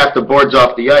didn't take half the boards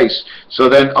off the ice. So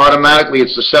then automatically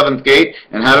it's the 7th gate.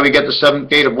 And how do we get the 7th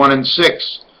gate of 1 and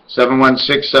 6?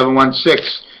 716,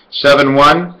 716. 7,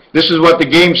 1. This is what the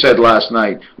game said last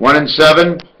night. 1 and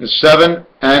 7 is 7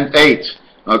 and 8.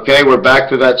 Okay, we're back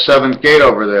to that 7th gate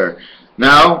over there.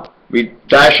 Now, we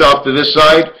dash off to this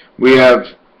side. We have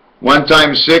 1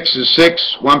 times 6 is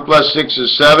 6. 1 plus 6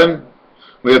 is 7.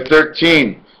 We have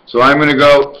 13. So I'm going to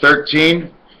go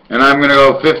 13, and I'm going to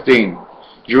go 15. Do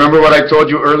you remember what I told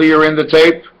you earlier in the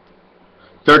tape?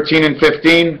 13 and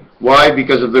 15. Why?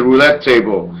 Because of the roulette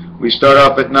table. We start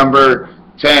off at number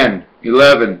 10,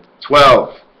 11,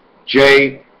 12,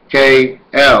 J, K,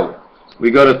 L.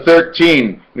 We go to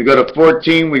 13. We go to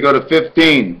 14. We go to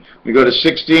 15. We go to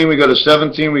 16. We go to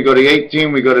 17. We go to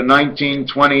 18. We go to 19,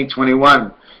 20,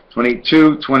 21,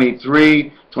 22,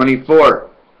 23, 24.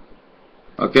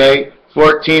 Okay?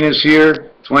 14 is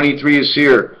here. 23 is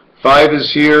here. 5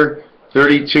 is here.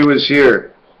 32 is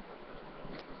here.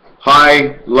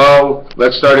 High, low,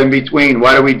 let's start in between.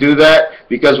 Why do we do that?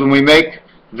 Because when we make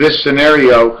this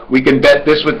scenario, we can bet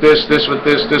this with this, this with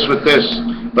this, this with this.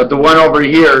 But the one over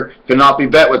here cannot be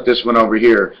bet with this one over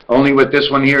here. Only with this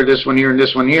one here, and this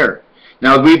one here.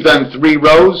 Now we've done 3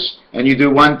 rows, and you do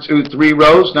 1, 2, 3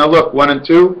 rows. Now look, 1 and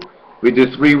 2. We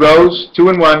do 3 rows, 2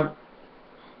 and 1.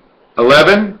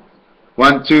 11,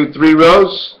 1, 2, 3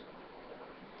 rows.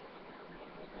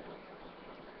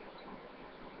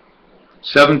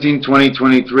 17, 20,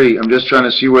 23. I'm just trying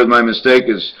to see where my mistake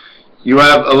is. You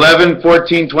have 11,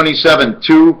 14, 27,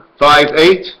 2, 5,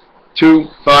 8, 2,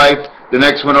 5. The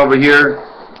next one over here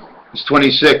is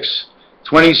 26.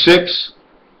 26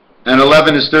 and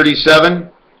 11 is 37.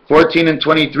 14 and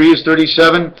 23 is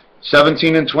 37.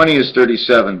 17 and 20 is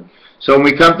 37. So when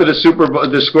we come to the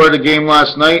score of the game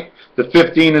last night, the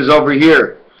 15 is over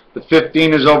here. The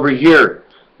 15 is over here.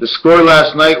 The score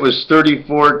last night was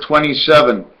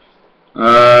 34-27.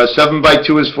 7 by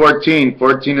 2 is 14.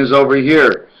 14 is over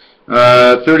here.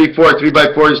 34, 3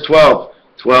 by 4 is 12.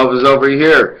 12 is over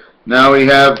here. Now we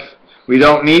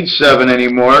don't need 7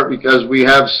 anymore because we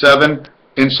have 7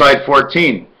 inside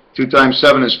 14. 2 times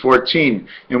 7 is 14.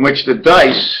 In which the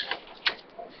dice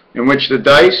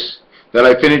that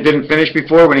I didn't finish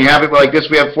before, when you have it like this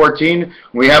we have 14.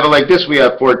 When we have it like this we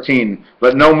have 14.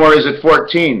 But no more is it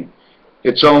 14.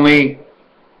 It's only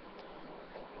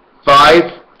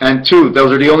 5 and 2.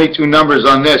 Those are the only 2 numbers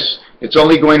on this. It's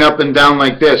only going up and down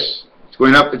like this. It's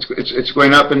going up. It's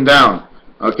going up and down.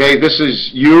 Okay. This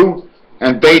is U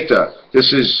and beta.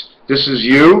 This is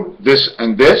you. This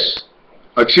and this.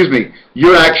 Excuse me.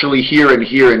 You're actually here and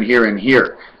here and here and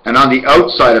here. And on the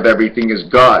outside of everything is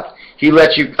God. He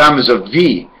lets you come as a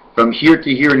V from here to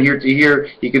here and here to here.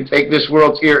 He can take this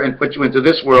world here and put you into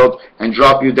this world and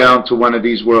drop you down to one of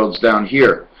these worlds down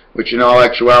here, which in all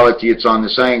actuality it's on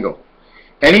this angle.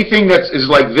 Anything that is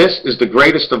like this is the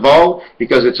greatest of all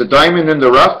because it's a diamond in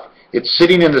the rough. It's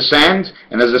sitting in the sand,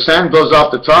 and as the sand blows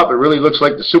off the top, it really looks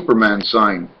like the Superman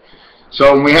sign.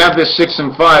 So when we have this 6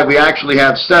 and 5, we actually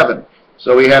have 7.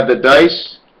 So we have the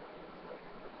dice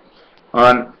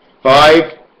on 5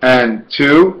 and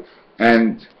 2,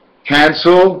 and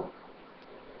cancel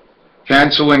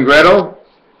and Gretel,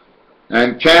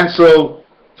 and cancel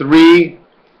 3,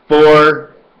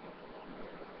 4,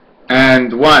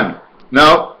 and 1.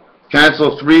 No,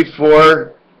 cancel 3,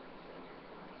 4,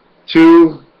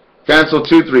 2, cancel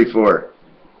 2, 3, 4.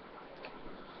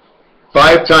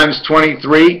 5 times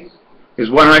 23 is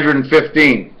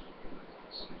 115.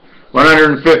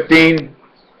 115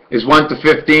 is 1 to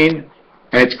 15,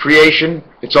 and it's creation.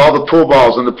 It's all the pool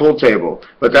balls on the pool table.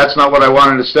 But that's not what I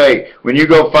wanted to say. When you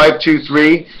go 5, 2,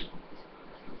 3,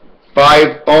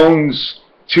 5 owns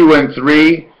 2 and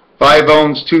 3, 5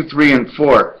 owns 2, 3, and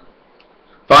 4.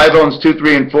 5 owns 2,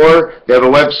 3, and 4. They have a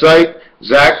website,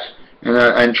 Zach,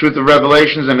 and Truth of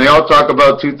Revelations, and they all talk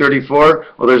about 234.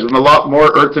 Well, there's a lot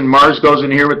more. Earth and Mars goes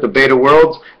in here with the beta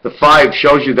worlds. The 5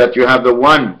 shows you that you have the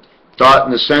 1 dot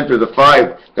in the center, the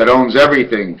 5 that owns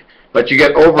everything. But you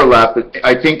get overlap.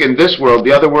 I think in this world,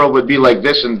 the other world would be like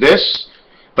this and this,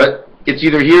 but it's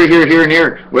either here, here, here, and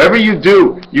here. Wherever you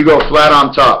do, you go flat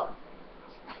on top.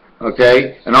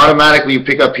 Okay? And automatically you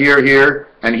pick up here, here,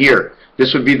 and here.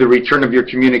 This would be the return of your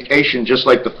communication, just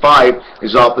like the 5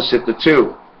 is opposite the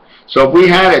 2. So if we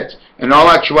had it, in all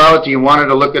actuality, and wanted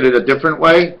to look at it a different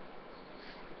way,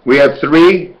 we have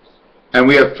 3 and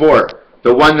we have 4.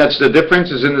 The one that's the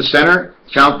difference is in the center.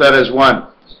 Count that as 1.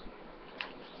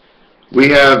 We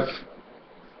have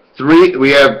 3,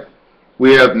 we have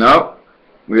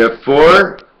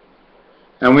 4,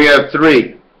 and we have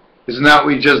 3. Isn't that what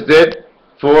we just did?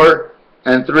 4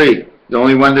 and 3. The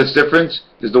only one that's different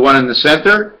is the one in the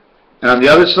center, and on the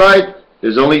other side,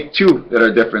 there's only 2 that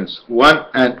are difference. 1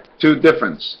 and 2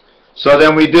 difference. So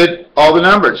then we did all the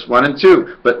numbers, 1 and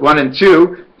 2. But 1 and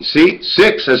 2, you see,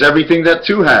 6 has everything that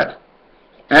 2 had.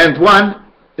 And 1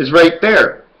 is right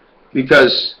there,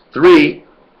 because 3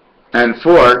 and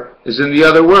 4 is in the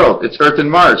other world. It's Earth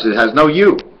and Mars. It has no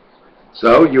U.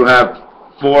 So you have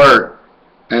 4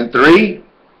 and 3,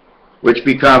 which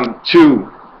become 2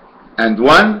 and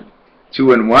 1,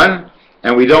 2 and 1,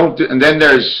 and we don't do, and then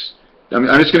there's, I'm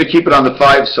just going to keep it on the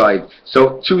 5 side.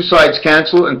 So 2 sides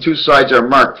cancel and 2 sides are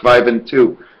marked, 5 and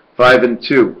 2, 5 and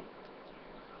 2.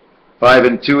 5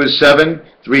 and 2 is 7,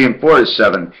 3 and 4 is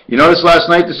 7. You notice last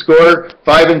night the score,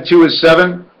 5 and 2 is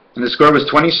 7, and the score was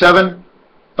 27.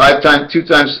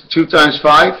 2 times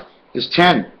 5 is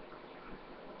 10.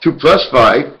 2 plus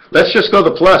 5, let's just go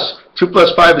the plus. 2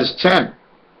 plus 5 is 10.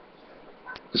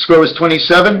 The score was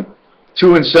 27.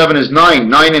 2 and 7 is 9.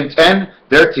 9 and 10,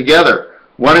 they're together.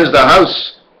 1 is the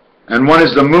house, and 1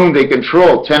 is the moon they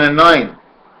control, 10 and 9.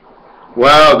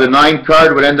 Wow, the 9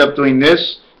 card would end up doing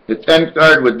this. The 10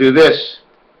 card would do this.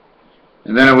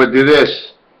 And then it would do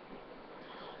this.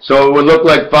 So it would look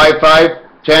like 5, 5,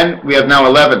 10, we have now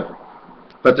 11.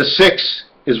 But the 6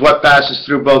 is what passes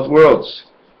through both worlds.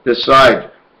 This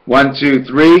side. 1, 2,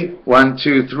 3, 1,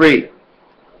 2, 3.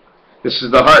 This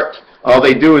is the heart. All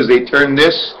they do is they turn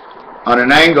this on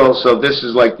an angle, so this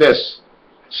is like this.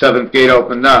 7th gate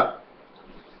opened up.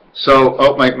 So,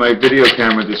 oh, my video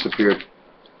camera disappeared.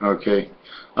 Okay.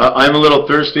 I'm a little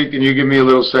thirsty. Can you give me a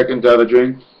little second to have a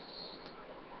drink?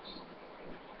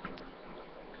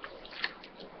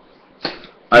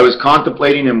 I was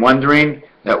contemplating and wondering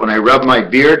that when I rub my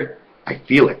beard, I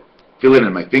feel it. Feel it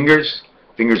in my fingers.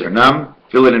 Fingers are numb.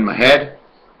 Feel it in my head.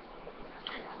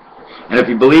 And if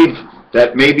you believe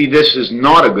that maybe this is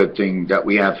not a good thing that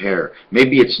we have hair.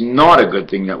 Maybe it's not a good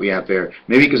thing that we have hair.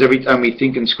 Maybe because every time we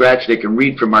think and scratch, they can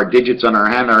read from our digits on our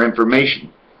hand our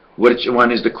information. Which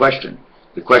one is the question?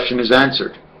 The question is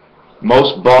answered.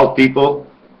 Most bald people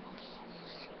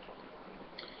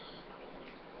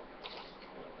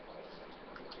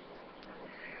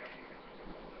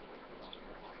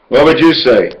what would you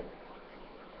say?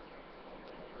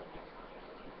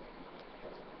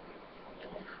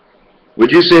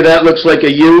 Would you say that looks like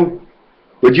a U?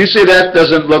 Would you say that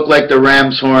doesn't look like the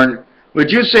ram's horn?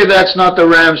 Would you say that's not the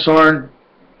ram's horn?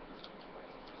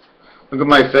 Look at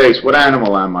my face. What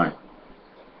animal am I?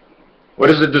 What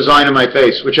is the design of my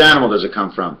face? Which animal does it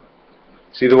come from?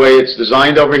 See the way it's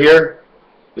designed over here?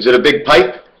 Is it a big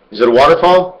pipe? Is it a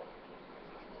waterfall?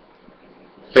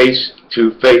 Face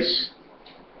to face.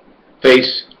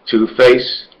 Face to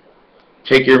face.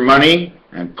 Take your money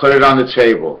and put it on the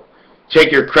table.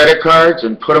 Take your credit cards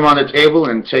and put them on the table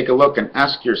and take a look and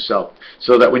ask yourself,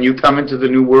 so that when you come into the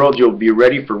new world, you'll be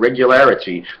ready for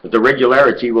regularity. But the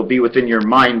regularity will be within your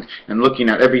mind and looking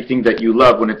at everything that you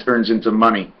love when it turns into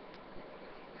money.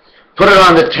 Put it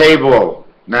on the table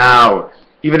now,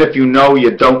 even if you know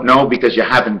you don't know because you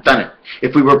haven't done it.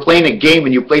 If we were playing a game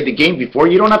and you played the game before,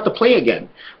 you don't have to play again.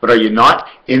 But are you not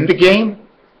in the game?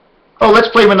 Oh, let's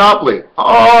play Monopoly.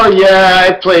 Oh, yeah,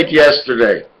 I played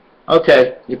yesterday.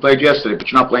 Okay, you played yesterday, but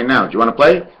you're not playing now. Do you want to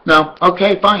play? No?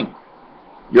 Okay, fine.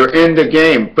 You're in the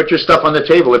game. Put your stuff on the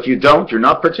table. If you don't, you're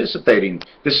not participating.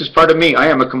 This is part of me. I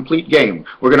am a complete game.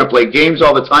 We're going to play games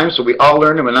all the time so we all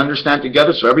learn them and understand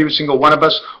together. So every single one of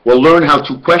us will learn how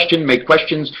to question, make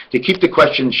questions, to keep the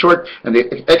question short and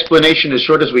the explanation as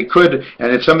short as we could.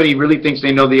 And if somebody really thinks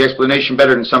they know the explanation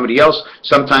better than somebody else,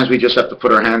 sometimes we just have to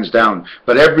put our hands down.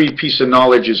 But every piece of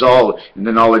knowledge is all in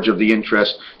the knowledge of the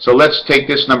interest. So let's take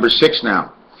this number 6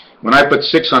 now. When I put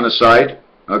 6 on the side,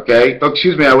 okay, oh,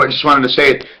 excuse me, I just wanted to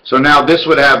say it. So now this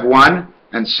would have 1,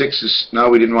 and 6 is, no,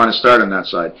 we didn't want to start on that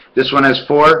side. This one has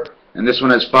 4, and this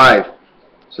one has 5.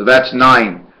 So that's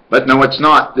 9. But no, it's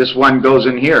not. This 1 goes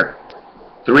in here.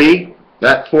 3,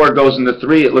 that 4 goes into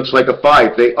 3. It looks like a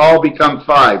 5. They all become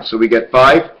 5. So we get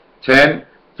 5, 10,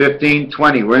 15,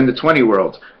 20. We're in the 20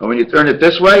 world. But when you turn it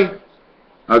this way,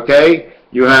 okay,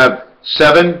 you have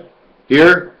 7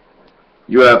 here,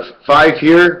 you have 5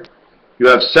 here, you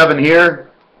have 7 here,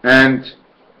 and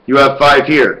you have 5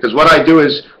 here. Because what I do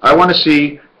is, I want to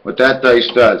see what that dice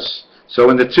does. So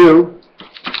when the 2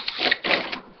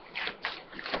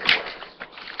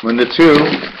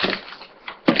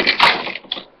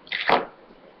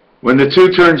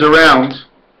 turns around,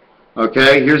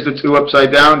 okay, here's the 2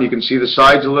 upside down. You can see the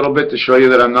sides a little bit to show you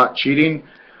that I'm not cheating.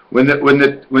 When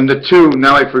the 2,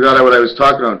 now I forgot what I was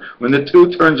talking about. When the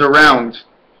 2 turns around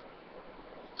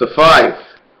to 5,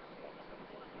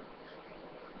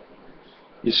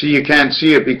 you see, you can't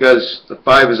see it because the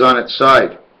 5 is on its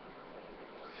side.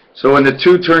 So when the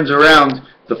 2 turns around,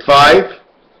 the 5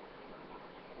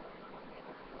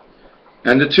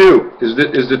 and the 2 is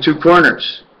the 2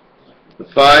 corners. The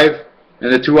 5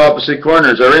 and the 2 opposite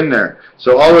corners are in there.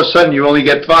 So all of a sudden you only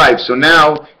get 5. So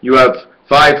now you have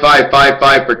 5, 5, 5,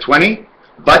 5 for 20,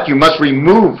 but you must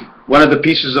remove one of the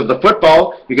pieces of the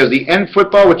football because the end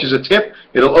football, which is a tip,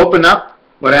 it'll open up.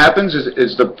 What happens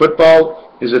is the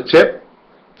football is a tip,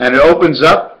 and it opens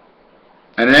up,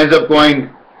 and it ends up going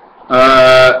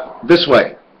this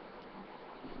way.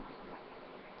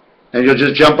 And you'll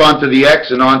just jump onto the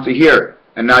X and onto here.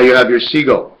 And now you have your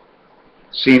seagull.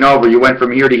 Seen over. You went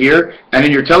from here to here. And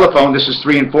in your telephone, this is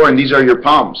 3 and 4, and these are your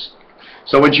palms.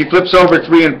 So when she flips over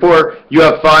 3 and 4, you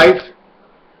have 5,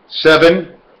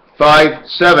 7, 5,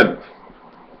 7.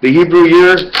 The Hebrew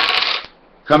year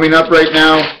coming up right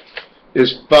now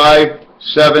is 5,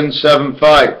 7, 7,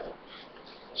 5.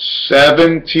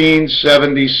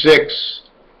 1776,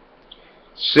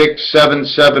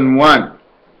 6771,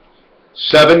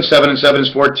 7, 7 and 7 is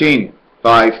 14,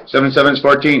 5, 7 and 7 is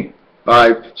 14,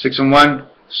 5, 6 and 1,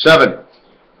 7,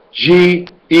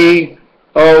 GEOR,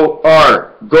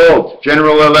 gold,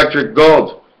 General Electric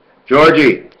gold,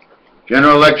 Georgie,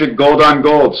 General Electric gold on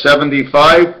gold,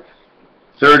 75,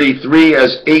 33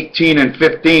 as 18 and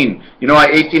 15. You know why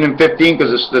 18 and 15?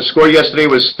 Because the score yesterday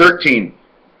was 13.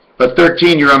 But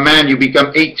 13, you're a man, you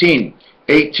become 18.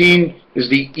 18 is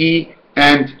the E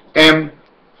and M.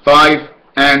 5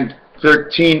 and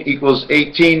 13 equals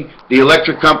 18. The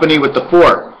electric company with the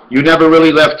 4. You never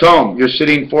really left home. You're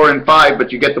sitting 4 and 5,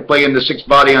 but you get to play in the 6th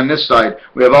body on this side.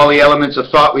 We have all the elements of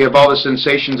thought. We have all the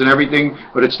sensations and everything,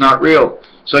 but it's not real.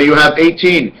 So you have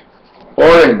 18.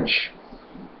 Orange.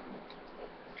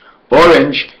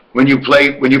 Orange, when you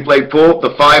play pool,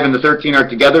 the 5 and the 13 are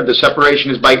together. The separation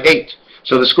is by 8.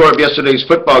 So the score of yesterday's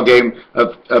football game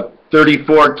of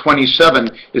 34-27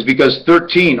 is because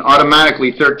 13,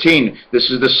 automatically 13,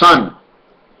 this is the sun.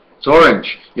 It's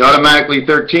orange. You automatically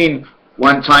 13,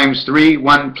 1 times 3,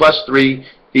 1 plus 3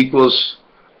 equals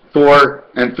 4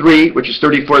 and 3, which is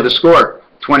 34 the score.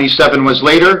 27 was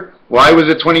later. Why was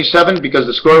it 27? Because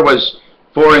the score was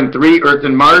 4 and 3, Earth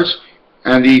and Mars,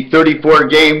 and the 34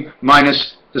 game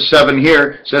minus the 7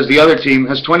 here says the other team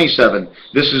has 27.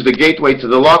 This is the gateway to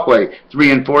the lockway.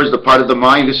 3 and 4 is the part of the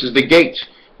mind. This is the gate.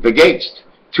 The gates.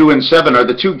 2 and 7 are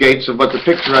the 2 gates of what the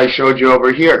picture I showed you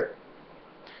over here.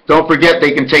 Don't forget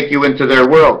they can take you into their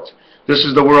world. This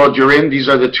is the world you're in. These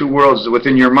are the 2 worlds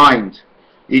within your mind,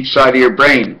 each side of your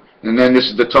brain. And then this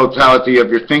is the totality of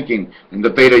your thinking in the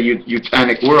beta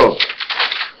eutanic world.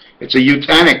 It's a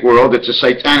eutanic world. It's a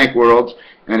satanic world.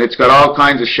 And it's got all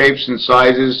kinds of shapes and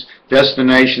sizes,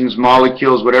 destinations,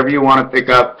 molecules, whatever you want to pick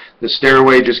up. The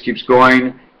stairway just keeps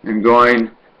going,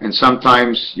 and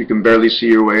sometimes you can barely see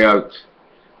your way out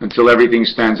until everything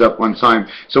stands up one time.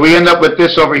 So we end up with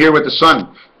this over here with the sun.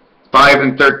 5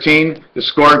 and 13, the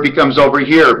score becomes over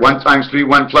here. 1 times 3,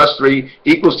 1 plus 3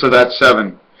 equals to that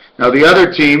 7. Now the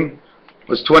other team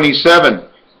was 27.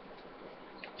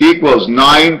 Equals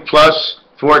 9 plus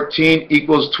 14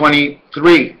 equals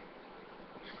 23.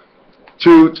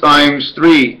 2 times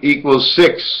 3 equals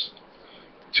 6.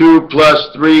 2 plus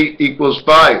 3 equals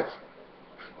 5.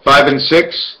 5 and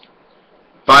 6.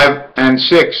 5 and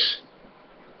 6.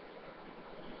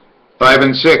 5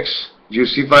 and 6. Do you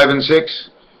see 5 and 6?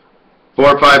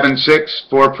 4, 5 and 6.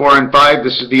 4, 4 and 5.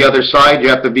 This is the other side. You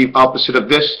have to be opposite of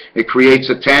this. It creates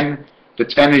a 10. The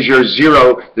 10 is your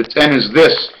 0. The 10 is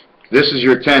this. This is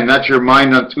your 10. That's your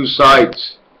mind on two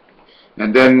sides.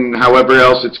 And then however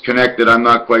else it's connected, I'm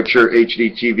not quite sure.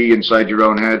 HD TV inside your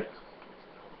own head.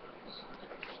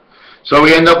 So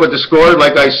we end up with the score,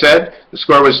 like I said. The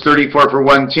score was 34 for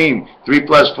one team. 3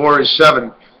 plus 4 is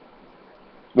 7.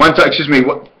 1 times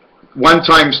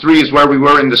 3 is where we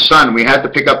were in the sun. We had to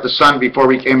pick up the sun before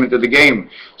we came into the game.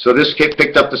 So this kid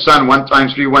picked up the sun. 1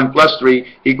 times 3, 1 plus 3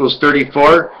 equals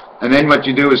 34. And then what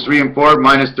you do is 3 and 4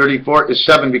 minus 34 is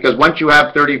 7. Because once you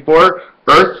have 34,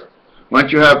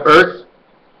 once you have Earth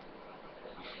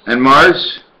and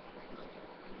Mars,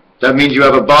 that means you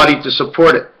have a body to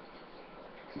support it.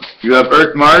 You have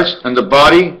Earth, Mars, and the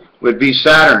body would be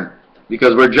Saturn,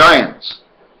 because we're giants.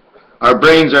 Our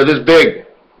brains are this big.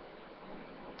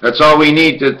 That's all we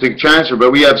need to transfer,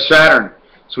 but we have Saturn.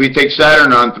 So we take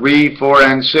Saturn on 3, 4,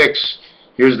 and 6.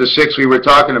 Here's the 6 we were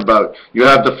talking about. You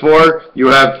have the 4, you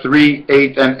have 3,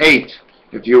 8, and 8.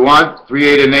 If you want, 3,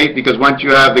 8, and 8, because once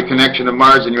you have the connection to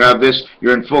Mars and you have this,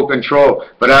 you're in full control.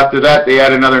 But after that, they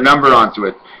add another number onto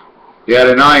it. They add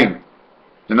a 9.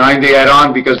 The 9 they add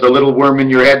on because the little worm in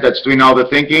your head that's doing all the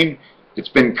thinking, it's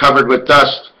been covered with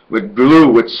dust, with glue,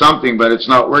 with something, but it's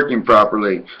not working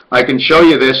properly. I can show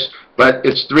you this, but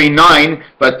it's 3, 9,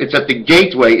 but it's at the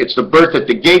gateway. It's the birth at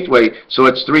the gateway, so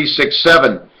it's 3, 6,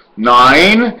 7.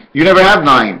 9, you never have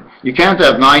 9. You can't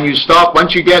have 9. You stop.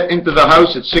 Once you get into the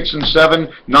house, it's 6 and 7.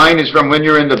 9 is from when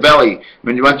you're in the belly.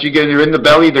 Once you're in the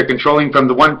belly, they're controlling from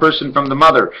the one person from the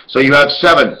mother. So you have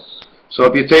 7. So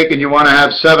if you take and you want to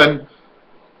have 7,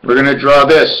 we're going to draw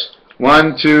this.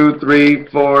 1, 2, 3,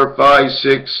 4, 5,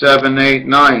 6, 7, 8,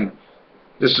 9.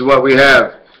 This is what we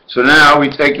have. So now we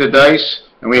take the dice,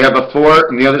 and we have a 4,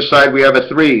 and the other side we have a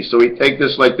 3. So we take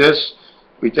this like this.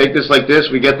 We take this like this.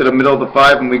 We get to the middle of the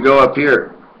 5, and we go up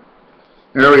here.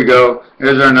 Here we go.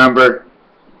 Here's our number.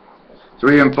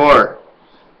 3 and 4.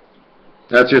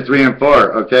 That's your 3 and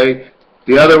 4, okay?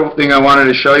 The other thing I wanted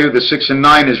to show you, the 6 and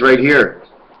 9 is right here.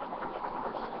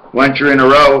 Once you're in a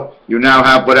row, you now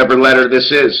have whatever letter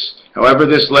this is. However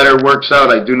this letter works out,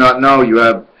 I do not know. You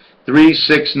have 3,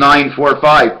 6, 9, 4,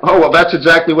 5. Oh, well, that's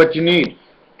exactly what you need.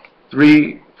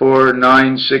 3, 4,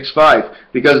 9, 6, 5.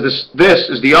 Because this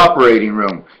is the operating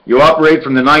room. You operate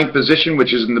from the 9th position,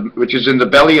 which is in the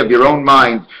belly of your own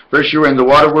mind. First you were in the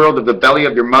water world of the belly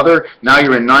of your mother. Now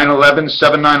you're in 9/11,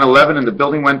 7/9/11, and the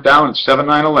building went down in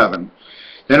 7/9/11.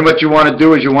 Then what you want to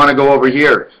do is you want to go over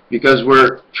here, because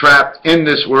we're trapped in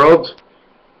this world,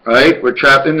 right? We're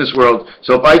trapped in this world.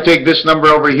 So if I take this number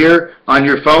over here on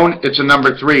your phone, it's a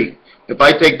number 3. If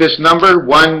I take this number,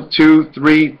 1, 2,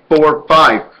 3, 4,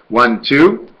 5. 1,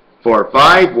 2, 4,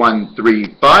 5. 1,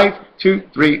 3, 5. 2,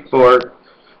 3, 4.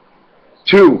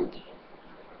 2,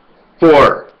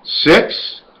 4,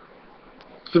 6.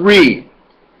 3,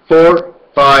 4,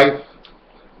 5.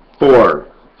 4,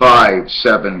 5,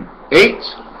 7, 8.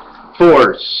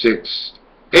 4, 6,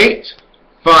 8.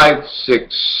 5,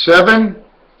 6, 7.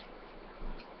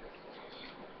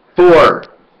 4,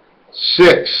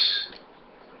 6,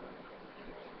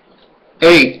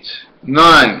 8,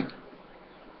 9,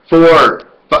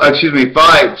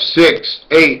 5, 6,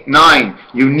 8, 9.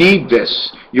 You need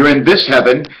this. You're in this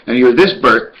heaven, and you're this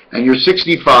birth, and you're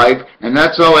 65, and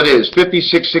that's all it is.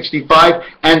 56, 65,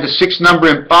 and the 6th number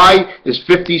in pi is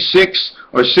 56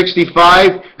 or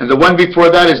 65, and the one before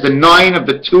that is the 9 of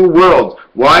the 2 world.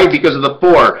 Why? Because of the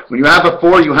 4. When you have a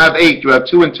 4, you have 8. You have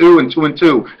 2 and 2 and 2 and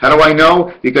 2. How do I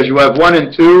know? Because you have 1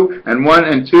 and 2 and 1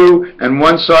 and 2, and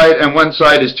one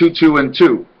side is 2, 2 and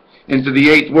 2 into the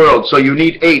 8th world. So you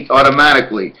need 8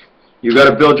 automatically. You got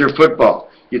to build your football.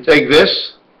 You take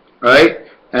this, right?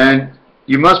 And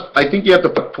you must, I think you have to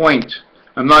put point.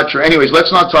 I'm not sure. Anyways,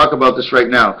 let's not talk about this right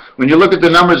now. When you look at the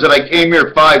numbers that I came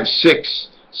here, 5, 6,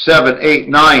 7, 8,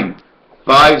 9.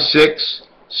 5, 6,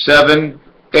 7,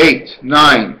 8,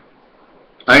 9.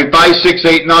 I mean 5, 6,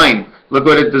 8, 9. Look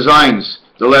what it designs.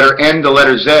 The letter N, the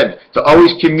letter Z. To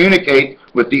always communicate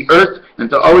with the earth and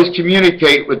to always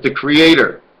communicate with the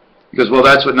Creator. Because, well,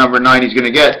 that's what number 9 he's going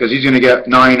to get. Because he's going to get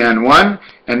 9 and 1.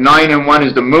 And 9 and 1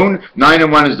 is the moon. 9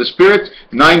 and 1 is the spirit.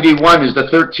 91 is the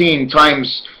 13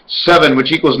 times 7,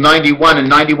 which equals 91. And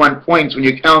 91 points when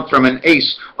you count from an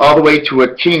ace all the way to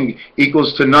a king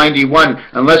equals to 91.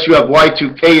 Unless you have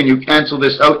Y2K and you cancel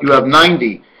this out, you have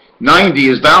 90. 90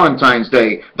 is Valentine's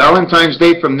Day. Valentine's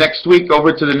Day from next week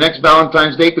over to the next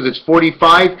Valentine's Day, because it's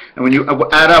 45. And when you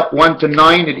add up 1 to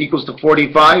 9, it equals to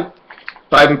 45.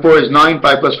 5 and 4 is 9.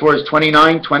 5 plus 4 is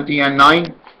 29. 20 and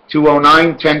 9.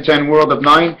 209. 10, 10, world of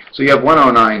 9. So you have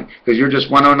 109. Because you're just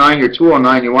 109, you're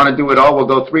 209. You want to do it all, we'll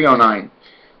go 309.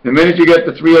 The minute you get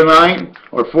to 309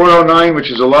 or 409,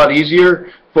 which is a lot easier,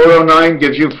 409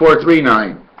 gives you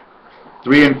 439.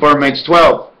 3 and 4 makes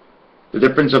 12. The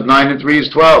difference of 9 and 3 is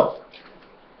 12.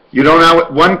 You don't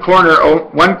have one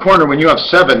corner when you have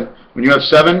 7. When you have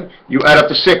 7, you add up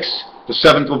to 6. The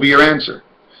 7th will be your answer.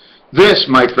 This,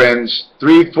 my friends,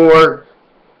 3, 4,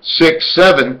 6,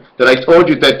 7, that I told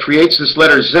you that creates this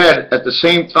letter Z, at the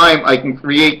same time I can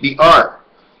create the R.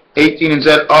 18 and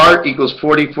Z R equals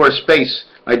 44 space.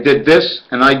 I did this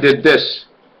and I did this.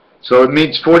 So it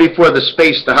means 44 the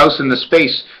space, the house in the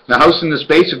space. The house in the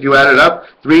space, if you add it up,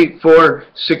 3, 4,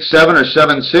 6, 7, or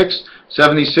 7, 6.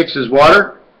 76 is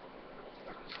water.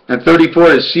 And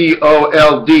 34 is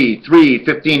C-O-L-D. 3,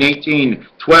 15, 18,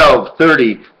 12,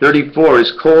 30. 34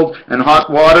 is cold, and hot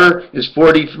water is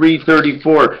 43,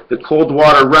 34. The cold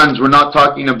water runs. We're not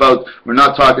talking about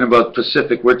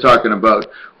Pacific. We're talking about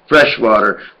fresh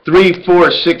water. 3,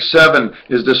 4, 6, 7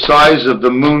 is the size of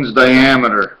the moon's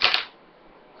diameter.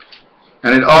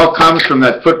 And it all comes from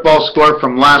that football score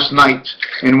from last night,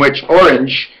 in which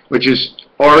orange, which is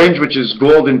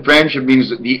gold in French, it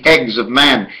means the eggs of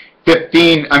man.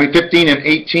 15 and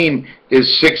 18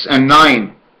 is 6 and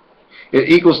 9. It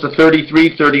equals to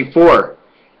 33, 34.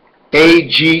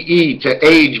 A-G-E, to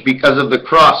age, because of the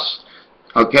cross.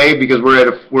 Okay, because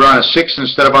we're on a 6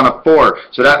 instead of on a 4.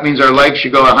 So that means our legs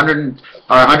should go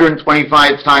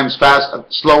 125 times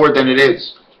slower than it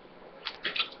is.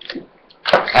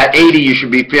 At 80, you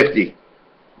should be 50.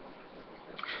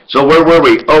 So where were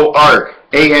we? O-R,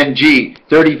 A-N-G,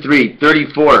 33,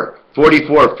 34,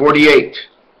 44, 48.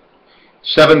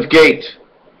 7th gate,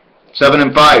 7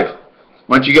 and 5.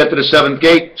 Once you get to the 7th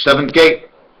gate,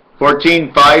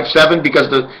 14, 5, 7, because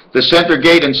the center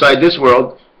gate inside this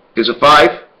world is a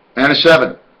 5 and a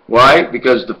 7. Why?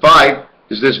 Because the 5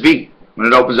 is this V. When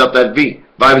it opens up that V,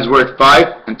 5 is worth 5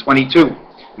 and 22.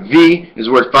 V is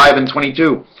worth 5 and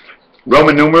 22.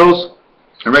 Roman numerals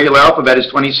and regular alphabet is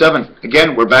 27.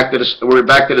 Again, we're back to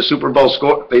the Super Bowl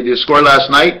score. They did score last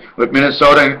night with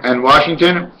Minnesota and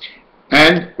Washington.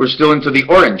 And we're still into the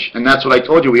orange, and that's what I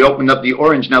told you. We opened up the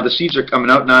orange. Now the seeds are coming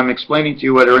out. Now I'm explaining to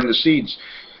you what are in the seeds.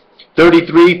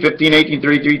 33, 15, 18,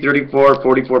 33, 34,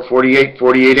 44, 48,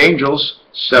 48 angels,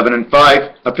 7 and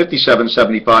 5, 57,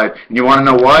 75. And you want to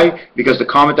know why? Because the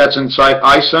comet that's inside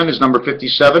I-Sun is number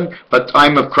 57, but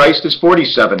time of Christ is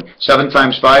 47. 7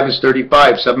 times 5 is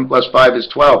 35. 7 plus 5 is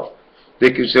 12.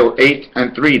 Bakersfield 8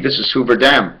 and 3. This is Hoover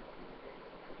Dam.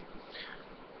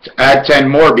 Add 10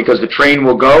 more because the train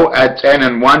will go. Add 10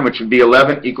 and 1, which would be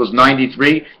 11, equals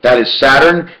 93. That is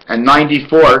Saturn. And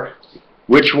 94,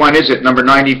 which one is it? Number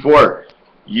 94.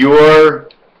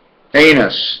 Uranus.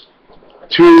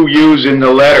 2 U's in the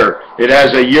letter. It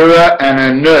has a Ura and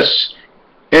a Nus.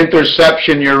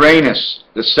 Interception Uranus.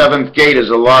 The 7th gate is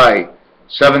a lie.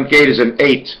 7th gate is an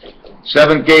 8.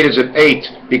 7th gate is an 8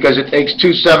 because it takes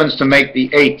 2 7s to make the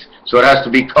 8. So it has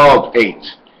to be called 8.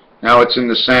 Now it's in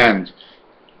the sand.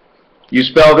 You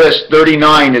spell this,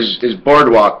 39 is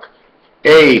boardwalk.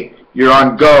 A, you're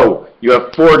on go. You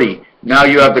have 40. Now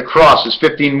you have the cross. It's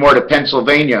 15 more to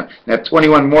Pennsylvania. Now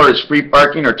 21 more is free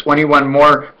parking, or 21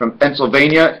 more from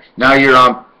Pennsylvania. Now you're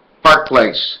on Park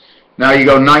Place. Now you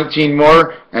go 19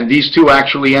 more, and these 2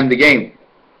 actually end the game.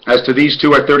 As to these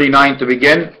 2 are 39 to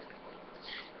begin,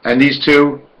 and these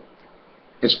 2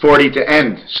 is 40 to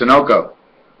end. Sunoco.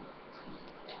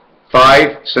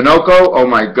 5, Sunoco, oh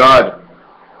my God.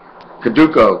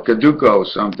 Caduco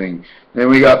something. Then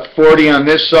we got 40 on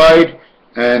this side,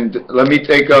 and let me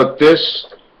take out this,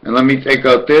 and let me take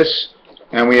out this,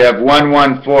 and we have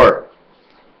 114.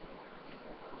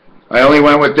 I only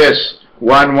went with this,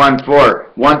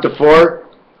 114. 1 to 4,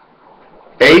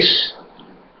 ace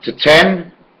to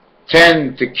 10,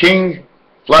 10 to king,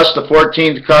 plus the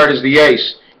 14th card is the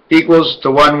ace, equals to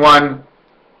 1-1,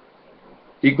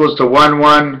 equals to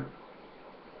 1-1.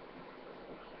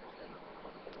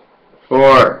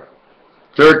 4.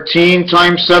 13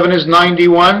 times 7 is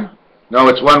 91. No,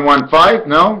 it's 115.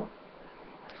 No?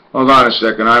 Hold on a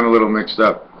second. I'm a little mixed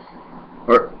up.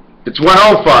 Or it's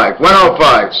 105.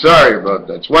 105. Sorry about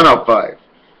that. It's 105.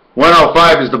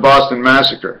 105 is the Boston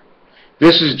Massacre.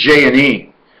 This is J and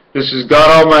E. This is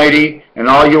God Almighty, and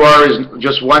all you are is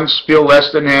just one spill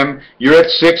less than Him. You're at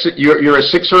 6. You're a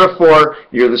 6 or a 4.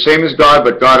 You're the same as God,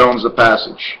 but God owns the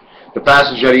passage. The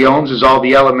passage that He owns is all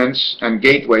the elements and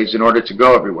gateways in order to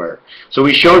go everywhere. So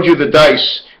we showed you the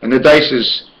dice, and the dice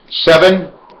is 7,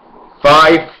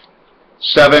 5,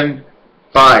 7,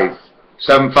 5.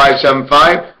 7, 5, 7,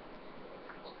 5.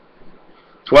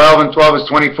 12 and 12 is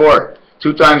 24.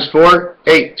 2 times 4,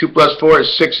 8. 2 plus 4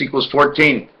 is 6 equals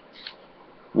 14.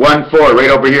 1, 4, right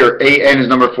over here. AN is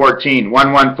number 14.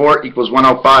 1, 1, 4 equals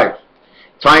 105.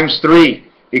 Times 3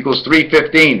 equals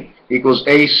 315 equals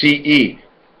ACE.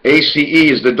 ACE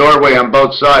is the doorway on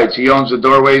both sides. He owns the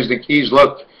doorways, the keys.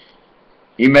 Look,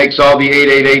 he makes all the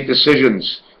 888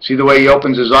 decisions. See the way he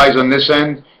opens his eyes on this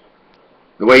end?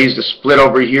 The way he's the split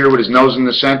over here with his nose in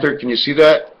the center. Can you see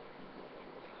that?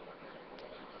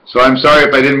 So I'm sorry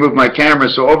if I didn't move my camera.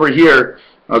 So over here,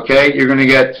 okay, you're going to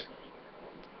get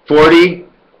 40,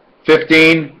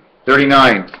 15,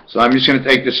 39. So I'm just going to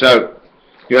take this out.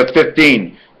 You have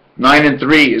 15. 9 and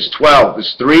 3 is 12.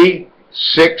 It's 3,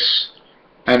 6,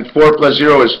 and 4 plus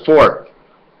 0 is 4.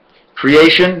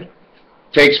 Creation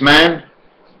takes man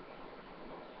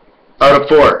out of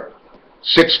 4.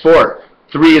 6, 4.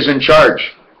 3 is in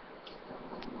charge.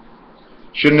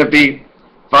 Shouldn't it be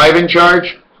 5 in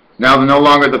charge? Now no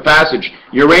longer the passage.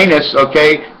 Uranus,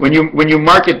 okay, when you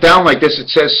mark it down like this, it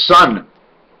says sun.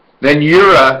 Then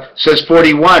Ura says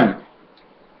 41.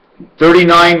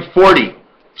 39, 40.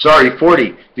 Sorry,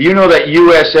 40. Do you know that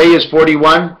USA is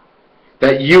 41?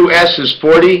 That US is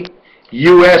 40?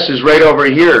 US is right over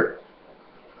here.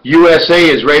 USA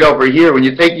is right over here. When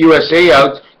you take USA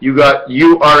out, you got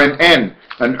UR and N,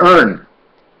 an urn.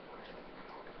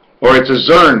 Or it's a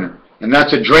zern, and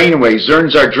that's a drainway.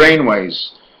 Zerns are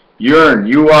drainways. Urn,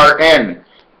 URN,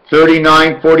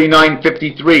 39, 49,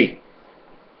 53.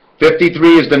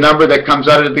 53 is the number that comes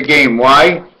out of the game.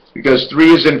 Why? Because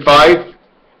 3 is in 5,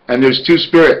 and there's 2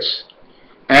 spirits.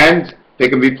 And they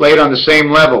can be played on the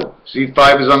same level. See,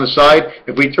 5 is on the side.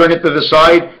 If we turn it to the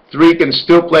side, 3 can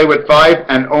still play with 5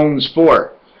 and owns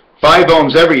 4. 5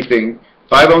 owns everything.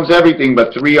 5 owns everything,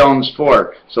 but 3 owns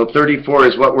 4. So 34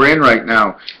 is what we're in right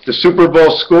now. The Super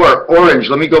Bowl score, orange.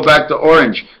 Let me go back to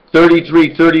orange.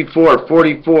 33, 34,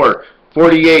 44,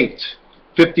 48,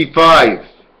 55,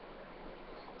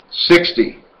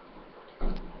 60.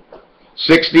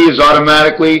 60 is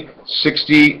automatically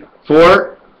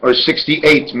 64 or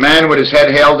 68. Man with his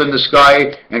head held in the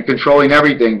sky and controlling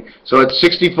everything. So it's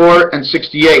 64 and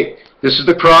 68. This is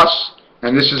the cross,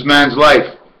 and this is man's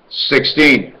life.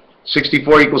 16.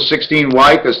 64 equals 16.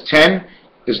 Why? Because 10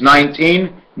 is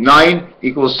 19. 9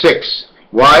 equals 6.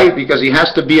 Why? Because he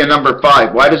has to be a number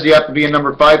 5. Why does he have to be a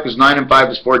number 5? Because 9 and 5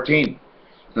 is 14.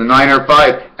 The 9 are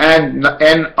 5. And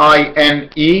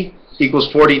N-I-N-E equals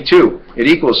 42. It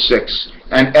equals 6.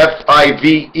 And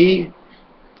F-I-V-E,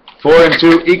 4 and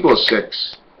 2 equals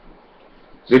 6.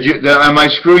 Am I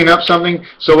screwing up something?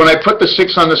 So when I put the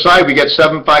 6 on the side, we get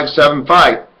 7, 5, 7,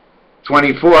 5.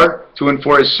 24, 2 and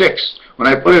 4 is 6. When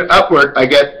I put it upward, I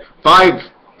get 5,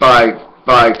 5,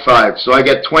 5, 5. So I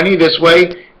get 20 this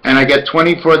way, and I get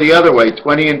 24 the other way.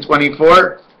 20 and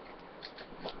 24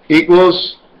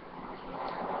 equals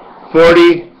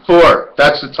 44.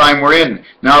 That's the time we're in.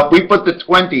 Now, if we put the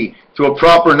 20 to a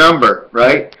proper number,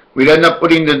 right, we'd end up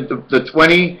putting the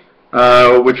 20,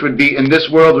 which would be in this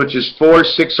world, which is 4,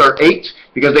 6, or 8,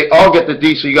 because they all get the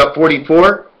D. So you got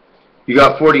 44, you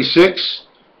got 46,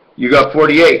 you got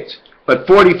 48. But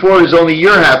 44 is only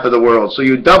your half of the world, so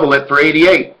you double it for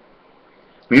 88.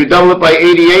 When you double it by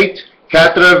 88,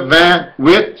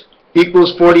 88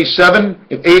 equals 47.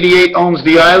 If 88 owns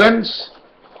the islands,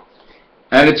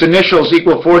 and its initials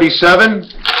equal 47,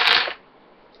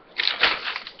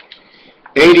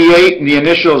 88 and the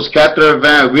initials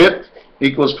 88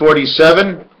 equals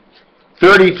 47.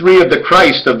 33 of the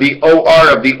Christ of the OR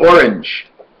of the orange.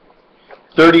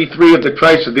 33 of the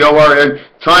Christ of the OR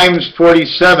times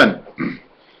 47,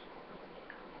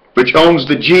 which owns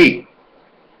the G.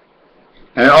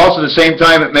 And also at the same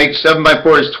time it makes 7 by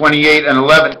 4 is 28 and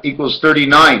 11 equals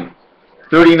 39.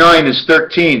 39 is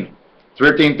 13.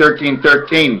 13, 13,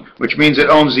 13, which means it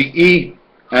owns the E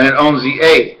and it owns the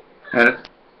A. And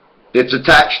it's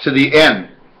attached to the N.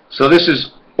 So this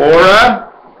is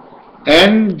aura,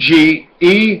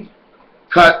 N-G-E,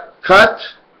 cut,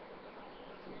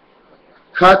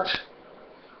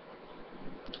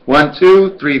 1,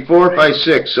 2, 3, 4, 5,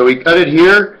 6. So we cut it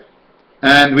here,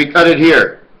 and we cut it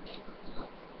here.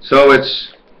 So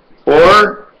it's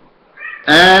or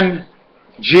and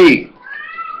G.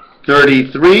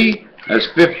 33 as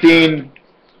 15.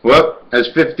 As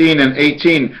 15 and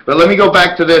 18. But let me go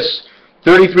back to this.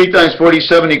 33 times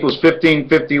 47 equals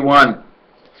 1551.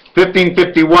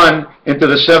 1551 into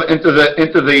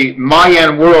the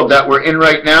Mayan world that we're in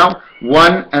right now.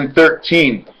 1 and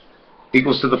 13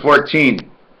 equals to the 14.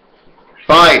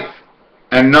 5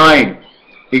 and 9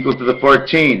 equal to the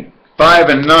 14. 5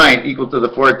 and 9 equal to the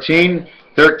 14.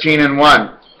 13 and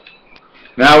 1.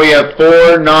 Now we have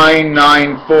 4, 9,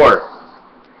 9, 4.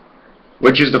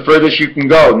 which is the furthest you can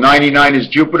go. 99 is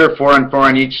Jupiter, 4 and 4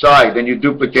 on each side. Then you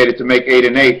duplicate it to make 8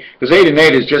 and 8, because 8 and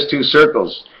 8 is just 2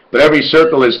 circles. But every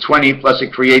circle is 20, plus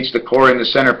it creates the core in the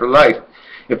center for life.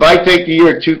 If I take the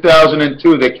year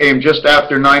 2002 that came just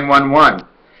after 911,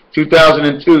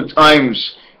 2002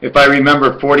 times, if I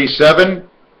remember, 47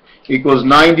 equals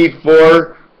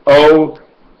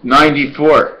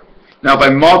 94,094. Now if I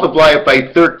multiply it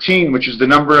by 13, which is the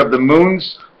number of the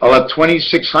moons, I'll have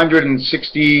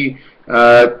 2,660.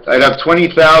 I'd have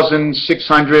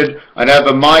 20,600. I'd have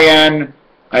a Mayan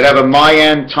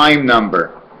time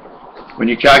number. When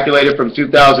you calculate it from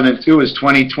 2002 is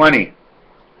 2020.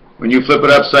 When you flip it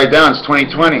upside down, it's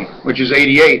 2020, which is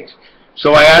 88.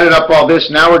 So I added up all this.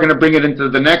 Now we're going to bring it into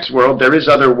the next world. There is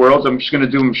other worlds. I'm just going to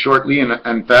do them shortly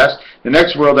and fast. The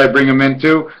next world I bring them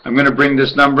into, I'm going to bring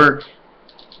this number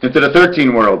into the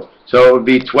 13 world. So it would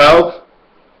be 12,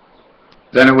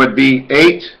 then it would be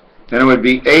 8, then it would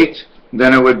be 8,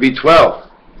 then it would be 12.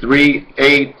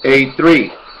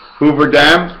 3883. Hoover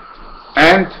Dam,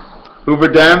 and Hoover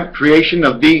Dam, creation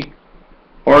of the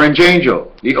orange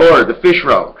angel, the ore, the fish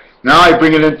roe. Now I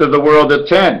bring it into the world of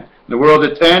 10. The world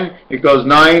of 10, it goes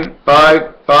 9,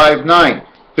 5, 5, 9.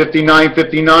 59,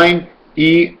 59,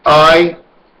 E-I,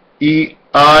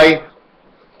 E-I,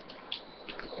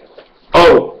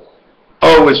 O.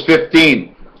 O is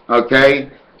 15,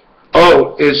 okay?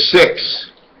 O is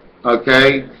 6,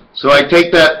 okay? So I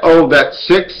take that O, that's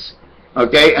 6,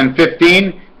 okay, and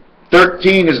 15,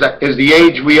 13 is the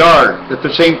age we are. That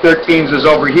the same 13s is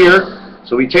over here.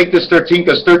 So we take this 13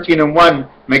 because 13 and 1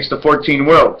 makes the 14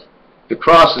 world. The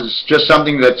cross is just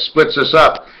something that splits us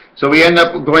up. So we end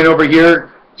up going over here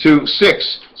to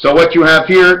 6. So what you have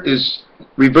here is,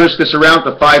 reverse this around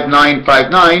to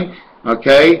 5959,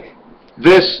 okay?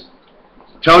 This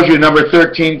tells you, number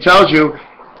 13 tells you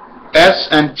S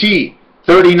and T,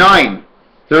 39.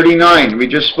 39, we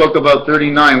just spoke about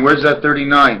 39. Where's that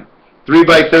 39? 3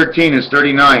 by 13 is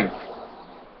 39.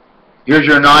 Here's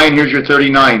your 9, here's your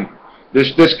 39.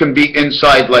 This can be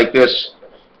inside like this,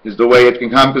 is the way it can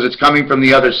come, because it's coming from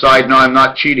the other side. No, I'm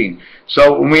not cheating.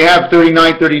 So when we have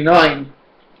 39, 39,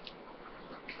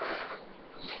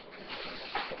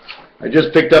 I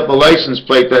just picked up a license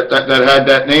plate that had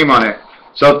that name on it.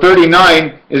 So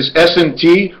 39 is S and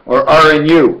T or R and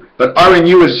U. But R and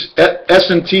U is, S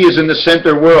and T is in the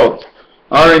center world.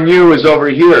 R and U is over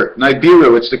here,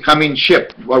 Nibiru. It's the coming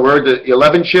ship. Well, we're the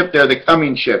 11th ship, they're the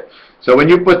coming ship. So when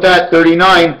you put that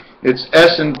 39, it's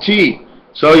S and T.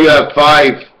 So you have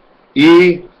 5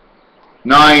 E,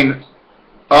 9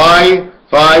 I,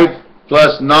 5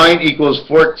 plus 9 equals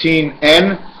 14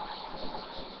 N,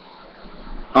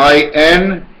 I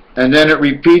N, and then it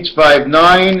repeats 5,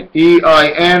 9, E,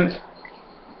 I, N,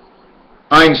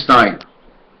 Einstein.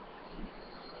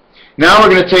 Now we're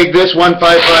going to take this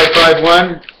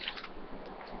 15551,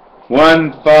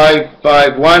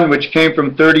 1551, which came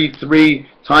from 33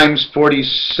 times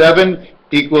 47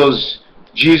 equals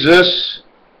Jesus,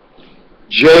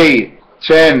 J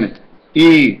 10,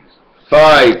 E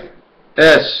 5,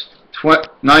 S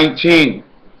 19,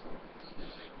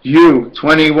 U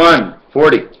 21,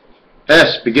 40,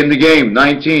 S begin the game,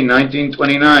 19, 19,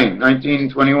 29, 19,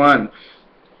 21,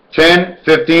 10,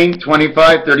 15,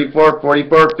 25, 34,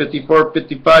 44, 54,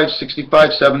 55,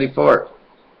 65, 74.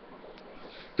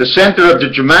 The center of the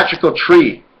geometrical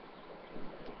tree.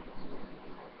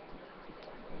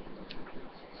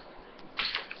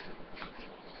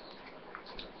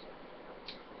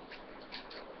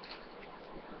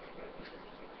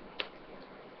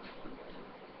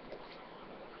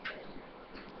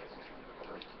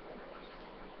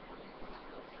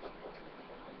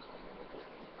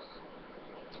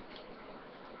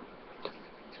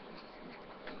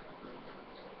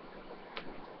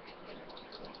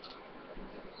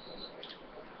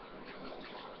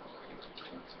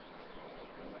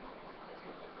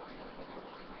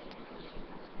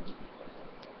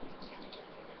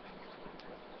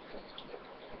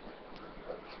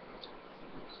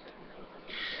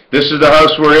 This is the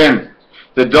house we're in.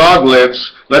 The dog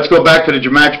lives. Let's go back to the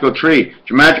geometrical tree.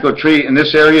 Geometrical tree in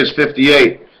this area is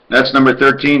 58. That's number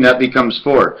 13. That becomes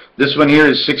 4. This one here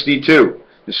is 62.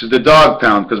 This is the dog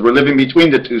pound, because we're living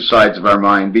between the two sides of our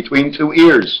mind, between two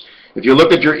ears. If you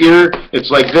look at your ear, it's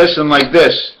like this and like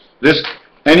this.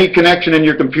 Any connection in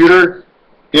your computer,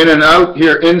 in and out,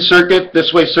 here, in circuit,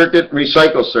 this way circuit,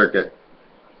 recycle circuit.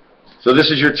 So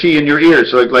this is your T in your ear.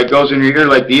 So it like goes in your ear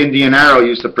like the Indian arrow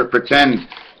used to pretend.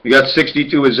 We got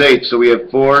 62 is 8, so we have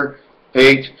 4,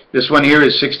 8. This one here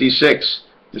is 66.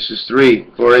 This is 3,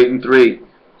 4, 8, and 3.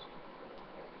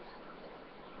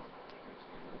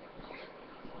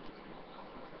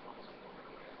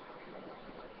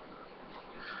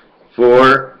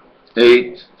 4,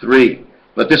 8, 3.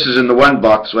 But this is in the 1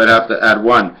 box, so I'd have to add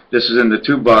 1. This is in the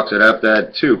 2 box, I'd have to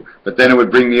add 2. But then it would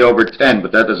bring me over 10,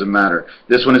 but that doesn't matter.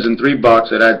 This one is in 3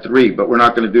 box, I'd add 3, but we're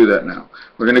not going to do that now.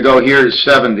 We're going to go here to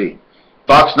 70.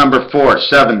 Box number 4,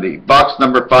 70. Box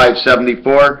number 5,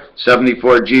 74.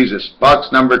 74, Jesus. Box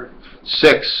number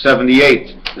 6,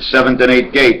 78. The 7th and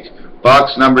 8th gate.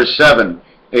 Box number 7,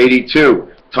 82.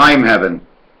 Time heaven.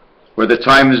 Where the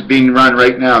time is being run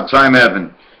right now. Time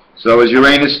heaven. So is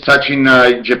Uranus touching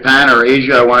Japan or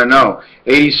Asia? I want to know.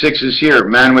 86 is here.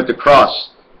 Man with the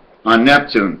cross on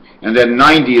Neptune. And then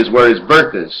 90 is where his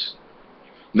birth is.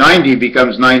 90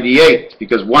 becomes 98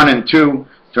 because 1 and 2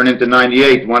 turn into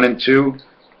 98. 1 and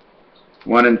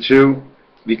 2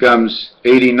 becomes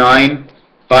 89.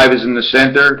 5 is in the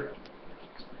center.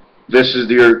 This is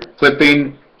your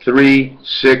clipping. 3,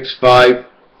 6, 5,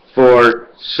 4,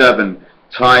 7.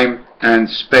 Time and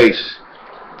space.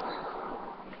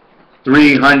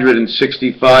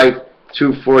 365,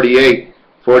 248.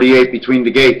 48 between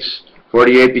the gates.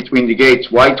 48 between the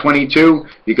gates. Why 22?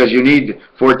 Because you need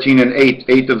 14 and 8.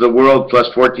 8 of the world plus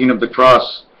 14 of the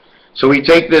cross. So we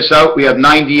take this out. We have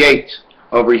 98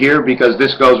 over here because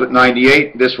this goes with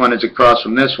 98. This one is across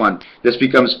from this one. This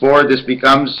becomes 4. This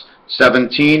becomes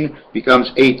 17.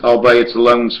 Becomes 8 all by its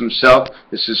alone himself.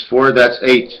 This is 4. That's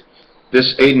 8.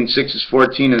 This 8 and 6 is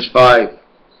 14 is 5.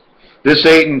 This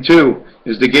 8 and 2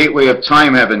 is the gateway of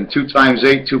time heaven. 2 times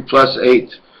 8, 2 plus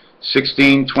 8.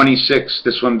 16, 26.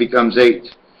 This one becomes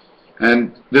 8.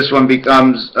 And this one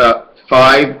becomes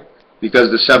 5 because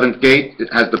the 7th gate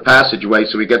it has the passageway.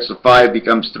 So he gets the 5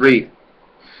 becomes 3.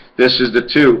 This is the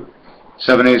 2.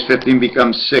 7, 8 is 15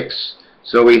 becomes 6.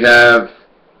 So we have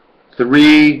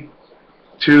 3,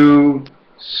 2,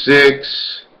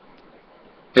 6,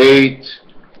 8,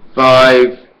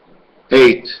 5,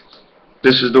 8.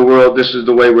 This is the world, this is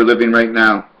the way we're living right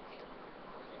now.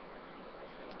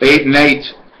 8 and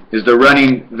 8 is the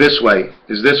running this way,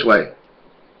 is this way.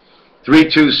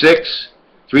 326,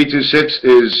 326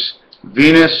 is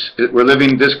Venus, we're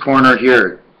living this corner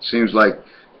here, it seems like.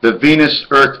 The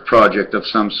Venus-Earth project of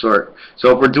some sort. So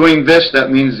if we're doing this,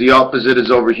 that means the opposite is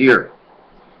over here.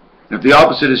 And if the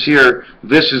opposite is here,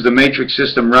 this is the matrix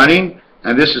system running,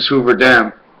 and this is Hoover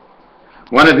Dam.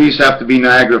 One of these have to be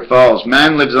Niagara Falls.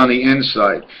 Man lives on the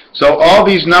inside. So all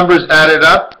these numbers added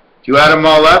up, if you add them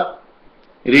all up,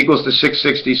 it equals to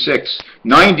 666.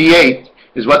 98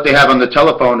 is what they have on the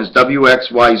telephone as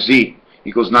WXYZ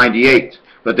equals 98.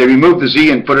 But they removed the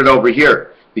Z and put it over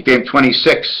here. It became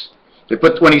 26. They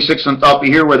put 26 on top of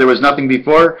here where there was nothing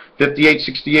before. 58,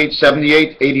 68,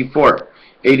 78, 84.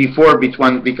 84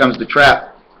 becomes the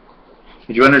trap.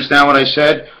 Did you understand what I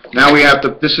said? Now we have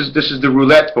to, this is the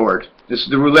roulette board. This is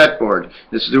the roulette board.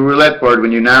 This is the roulette board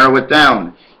when you narrow it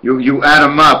down. You add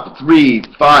them up. 3,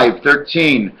 5,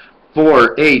 13,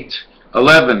 4, 8,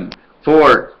 11,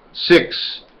 4,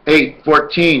 6, 8,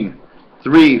 14,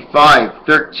 3, 5,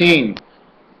 13,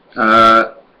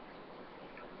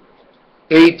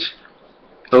 8,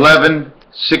 11,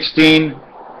 16,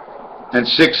 and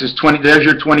 6 is 20. There's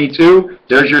your 22.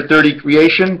 There's your 30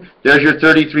 creation. There's your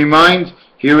 33 mind.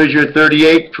 Here is your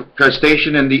 38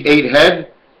 crustacean and the 8 head.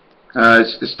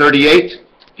 It's 38.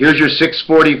 Here's your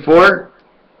 644.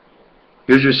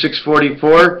 Here's your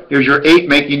 644. Here's your 8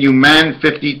 making you man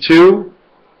 52.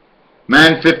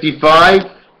 Man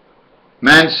 55.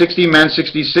 Man 60. Man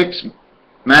 66.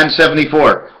 Man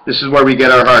 74. This is where we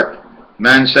get our heart.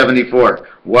 Man 74.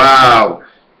 Wow.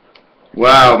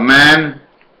 Wow. Man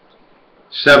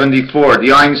 74.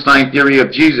 The Einstein theory of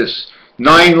Jesus.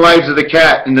 9 lives of the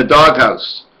cat in the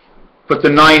doghouse. Put the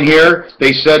 9 here.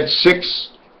 They said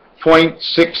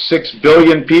 6.66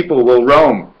 billion people will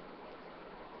roam.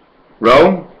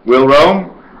 Roam? Will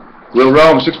roam? Will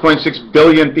roam. 6.6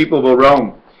 billion people will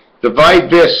roam.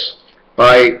 Divide this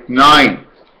by 9.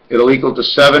 It'll equal to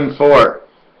 7, 4.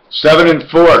 7 and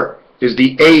 4 is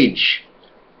the age.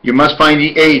 You must find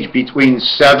the age between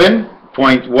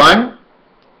 7.1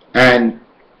 and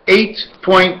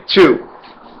 8.2.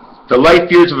 The life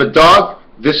years of a dog,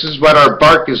 this is what our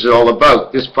bark is all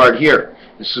about, this part here.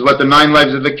 This is what the 9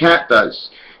 lives of the cat does.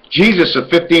 Jesus of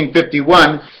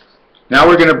 1551, now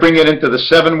we're going to bring it into the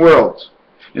 7 worlds.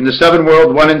 In the 7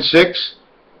 world, 1 and 6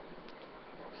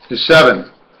 is 7.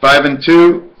 5 and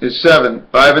 2 is 7.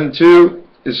 5 and 2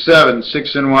 is 7.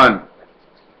 6 and 1.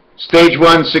 Stage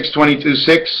 1, 6, 22,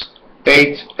 6,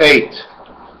 8, 8.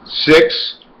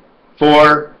 6,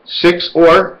 4, 6,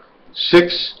 or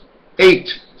 6,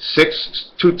 8.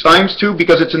 6, 2 times 2,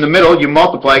 because it's in the middle, you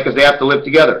multiply because they have to live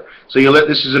together. So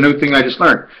this is a new thing I just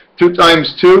learned. 2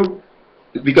 times 2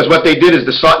 because what they did is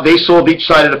they sold each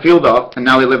side of the field off, and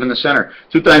now they live in the center.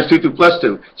 2 times 2, 2 plus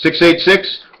 2.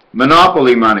 686,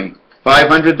 monopoly money.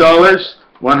 $500,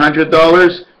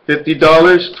 $100, $50,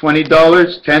 $20,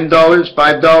 $10,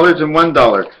 $5, and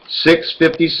 $1.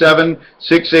 657,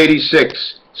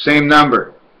 686. Same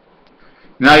number.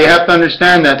 Now you have to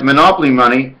understand that monopoly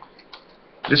money,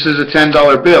 this is a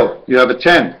 $10 bill. You have a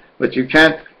 10, but you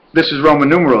can't, this is Roman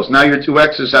numerals. Now your two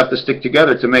X's have to stick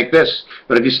together to make this.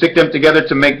 But if you stick them together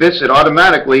to make this, it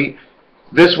automatically,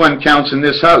 this one counts in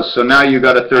this house. So now you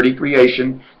got a 30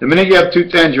 creation. The minute you have two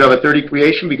 10s, you have a 30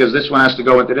 creation because this one has to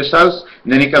go into this house,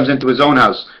 and then he comes into his own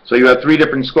house. So you have 3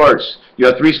 different scores. You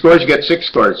have 3 scores, you get 6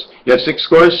 scores. You have 6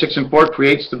 scores, 6 and 4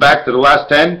 creates the back to the last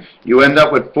 10. You end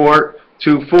up with 4,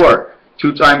 2, 4.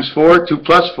 2 times 4, 2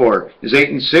 plus 4 is 8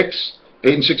 and 6.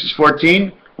 8 and 6 is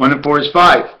 14. 1 and 4 is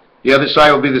 5. The other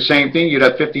side will be the same thing. You'd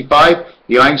have 55,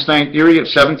 the Einstein theory of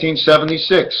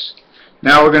 1776.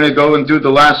 Now we're going to go and do the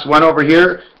last one over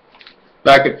here.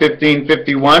 Back at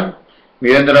 1551,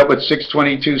 we ended up with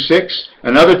 622.6.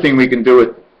 Another thing we can do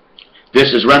with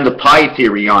this is run the pi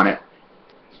theory on it.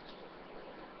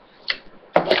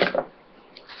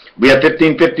 We have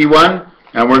 1551,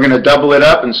 and we're going to double it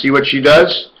up and see what she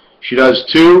does. She does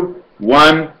 2,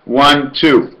 1, 1,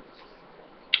 2.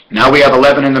 Now we have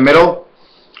 11 in the middle.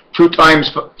 2 times,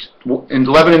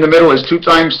 11 in the middle is 2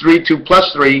 times 3, 2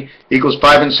 plus 3 equals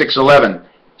 5 and 6, 11.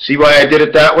 See why I did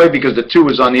it that way? Because the 2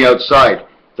 is on the outside.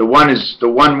 The 1 is, the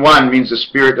 1, 1 means the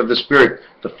spirit of the spirit.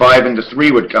 The 5 and the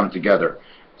 3 would come together.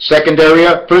 Second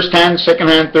area, first hand, second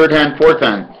hand, third hand, fourth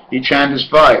hand. Each hand is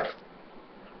 5.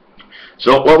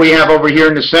 So what we have over here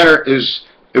in the center is,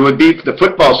 it would be the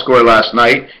football score last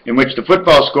night, in which the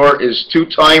football score is 2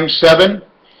 times 7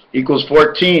 equals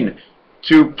 14.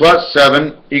 2 plus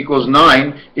 7 equals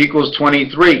 9 equals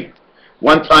 23.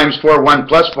 1 times 4, 1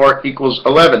 plus 4 equals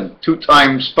 11. 2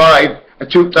 times 5,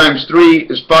 2 times 3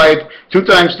 is 5. 2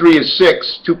 times 3 is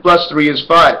 6. 2 plus 3 is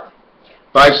 5.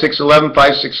 5, 6, 11,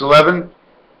 5, 6, 11.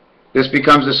 This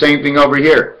becomes the same thing over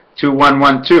here. 2, 1,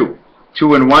 1, 2.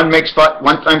 2 and 1 makes 5.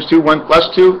 1 times 2, 1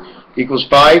 plus 2 equals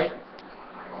 5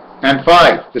 and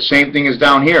 5. The same thing is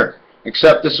down here.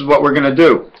 Except this is what we're going to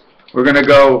do. We're going to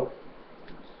go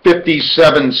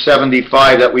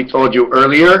 5775 that we told you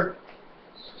earlier.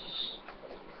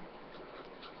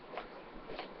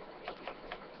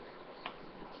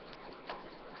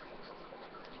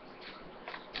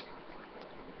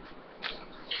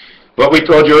 What we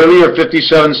told you earlier,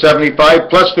 5775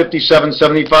 plus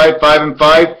 5775, 5 and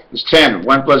 5 is 10.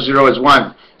 1 plus 0 is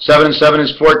 1. 7 and 7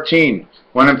 is 14.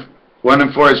 1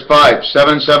 and 4 is 5.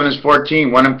 7 and 7 is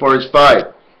 14. 1 and 4 is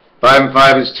 5. 5 and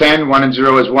 5 is 10. 1 and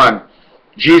 0 is 1.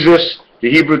 Jesus, the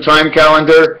Hebrew time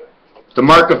calendar, the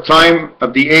mark of time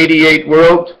of the 88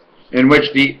 world, in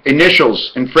which the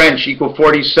initials in French equal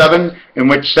 47, in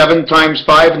which 7 times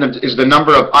 5 is the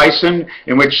number of Eisen,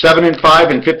 in which 7 and 5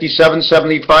 and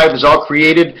 5775 is all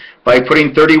created by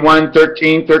putting 31,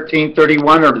 13, 13,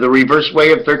 31, or the reverse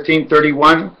way of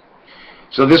 1331.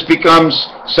 So this becomes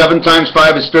 7 times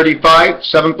 5 is 35,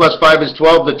 7 plus 5 is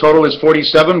 12, the total is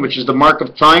 47, which is the mark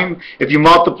of time. If you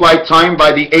multiply time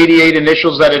by the 88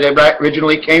 initials that it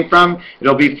originally came from,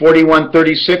 it'll be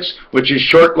 4136, which is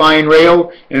short line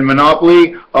rail in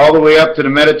Monopoly all the way up to the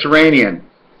Mediterranean,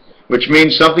 which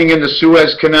means something in the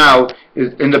Suez Canal,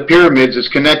 in the pyramids, is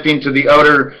connecting to the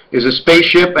outer, is a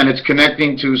spaceship, and it's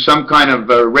connecting to some kind of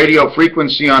radio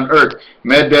frequency on Earth,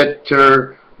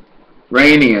 Mediterranean.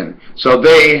 So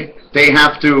they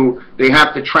have to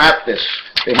trap this.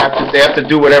 They have to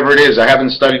do whatever it is. I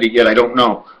haven't studied it yet. I don't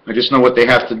know. I just know what they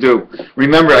have to do.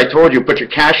 Remember, I told you, put your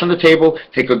cash on the table,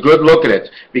 take a good look at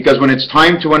it. Because when it's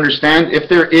time to understand, if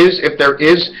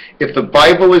the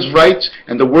Bible is right,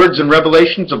 and the words and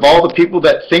revelations of all the people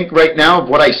that think right now, of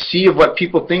what I see of what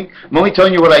people think, I'm only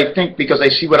telling you what I think because I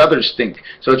see what others think.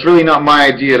 So it's really not my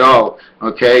idea at all.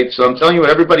 Okay? So I'm telling you what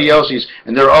everybody else is,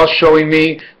 and they're all showing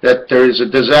me that there is a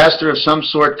disaster of some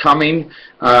sort coming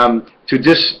to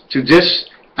this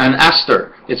an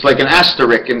aster. It's like an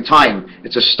asterisk in time.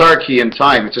 It's a star key in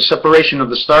time. It's a separation of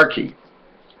the star key.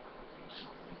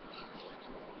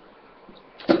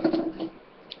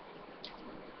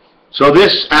 So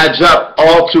this adds up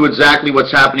all to exactly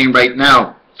what's happening right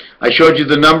now. I showed you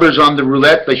the numbers on the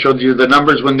roulette. I showed you the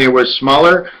numbers when they were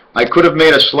smaller. I could have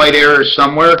made a slight error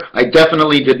somewhere. I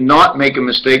definitely did not make a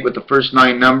mistake with the first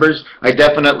 9 numbers. I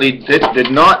definitely did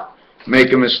not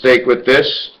make a mistake with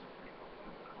this.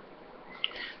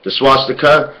 The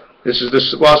swastika, this is the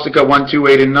swastika 1, 2,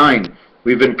 8, and 9.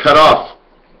 We've been cut off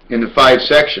in the 5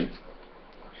 section.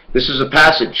 This is a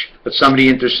passage, but somebody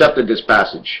intercepted this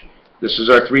passage. This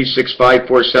is our 3, 6, 5,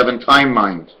 4, 7 time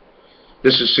mind.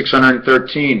 This is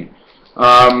 613.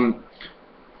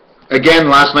 Again,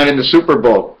 last night in the Super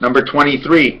Bowl, number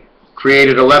 23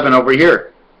 created 11 over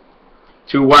here.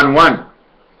 211.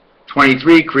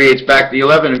 23 creates back the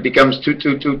 11 and becomes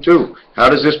 2222. How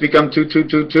does this become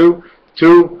 2222?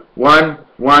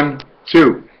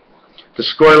 2112. The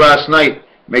score last night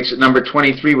makes it number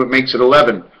 23, what makes it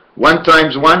 11. 1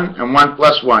 times 1 and 1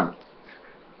 plus 1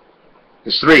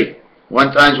 is 3.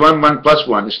 1 times 1, 1 plus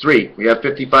 1 is 3. We have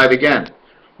 55 again.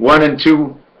 1 and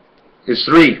 2 is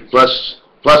 3, plus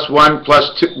 1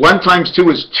 plus 2. 1 times 2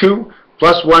 is 2,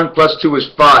 plus 1 plus 2 is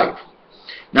 5.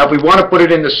 Now if we want to put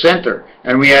it in the center,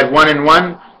 and we add 1 and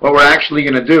 1, what we're actually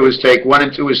going to do is take 1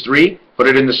 and 2 is 3, put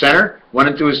it in the center. 1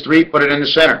 and 2 is 3, put it in the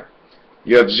center.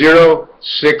 You have 0,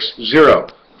 6, 0.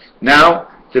 Now,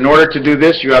 in order to do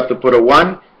this, you have to put a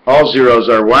 1. All zeros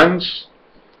are 1s.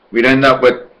 We'd end up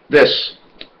with this.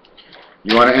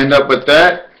 You want to end up with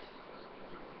that?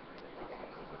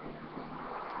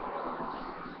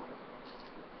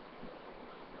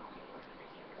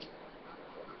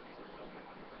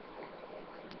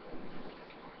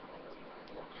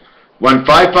 One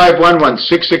 551,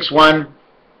 1661.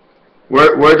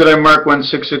 Where did I mark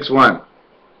 1661?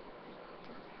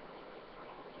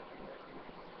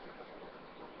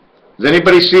 Does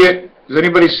anybody see it? Does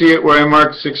anybody see it where I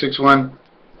marked 661?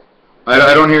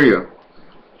 I don't hear you.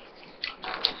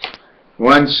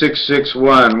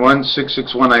 1661,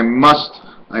 1661.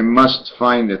 I must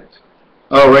find it.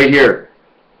 Oh, right here.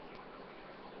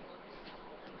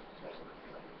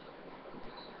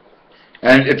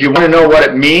 And if you want to know what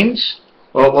it means,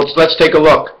 well, let's take a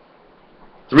look.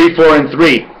 3, 4, and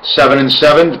 3. 7 and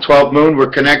 7, the 12th moon, were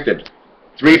connected.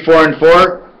 3, 4, and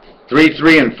 4. 3,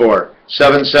 3, and 4.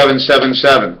 7, 7, 7,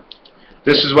 7.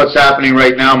 This is what's happening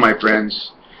right now, my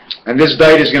friends. And this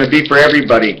diet is going to be for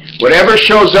everybody. Whatever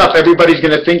shows up, everybody's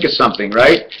going to think of something,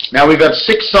 right? Now we've got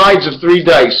 6 sides of 3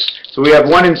 dice. So we have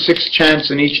 1 in 6 chance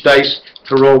in each dice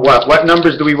to roll what? What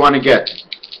numbers do we want to get?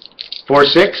 4,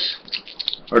 6?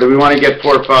 Or do we want to get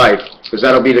 4, 5? Because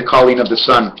that'll be the calling of the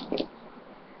sun.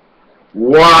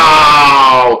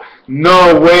 Wow!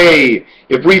 No way!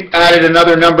 If we added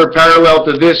another number parallel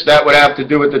to this, that would have to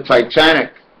do with the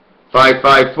Titanic.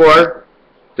 554.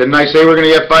 Didn't I say we're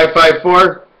going to get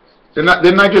 554?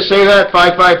 Didn't I just say that?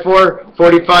 554,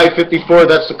 45, 54.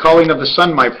 That's the calling of the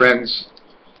sun, my friends.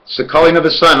 It's the calling of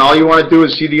the sun. All you want to do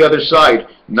is see the other side.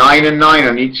 9 and 9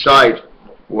 on each side.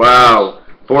 Wow.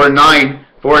 4 and 9.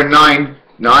 4 and 9.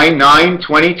 9, 9,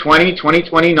 20, 20, 20,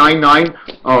 20, 9, 9.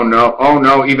 Oh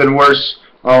no, even worse.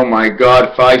 Oh my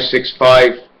God, 5, 6,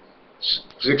 5,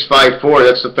 6, 5, 4.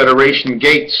 That's the Federation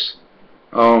gates.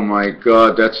 Oh my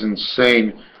God, that's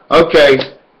insane. Okay,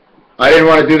 I didn't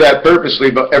want to do that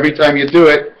purposely, but every time you do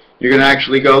it, you're going to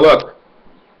actually go, look.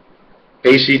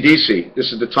 AC/DC,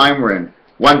 this is the time we're in.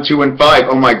 1, 2, and 5.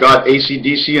 Oh my God,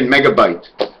 AC/DC and megabyte.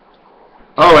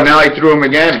 Oh, and now I threw them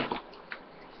again.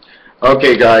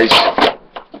 Okay, guys.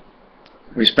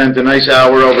 We spent a nice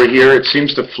hour over here. It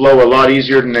seems to flow a lot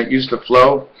easier than it used to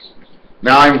flow.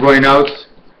 Now I'm going out.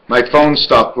 My phone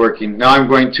stopped working. Now I'm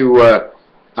going into a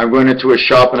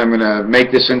shop and I'm going to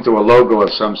make this into a logo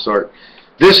of some sort.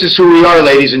 This is who we are,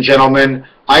 ladies and gentlemen.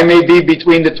 I may be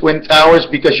between the Twin Towers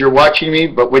because you're watching me,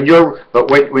 but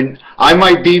when I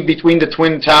might be between the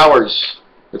Twin Towers,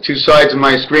 the 2 sides of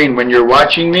my screen, when you're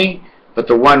watching me. But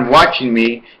the one watching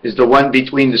me is the one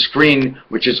between the screen,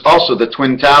 which is also the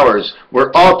Twin Towers.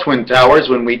 We're all Twin Towers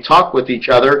when we talk with each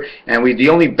other, and the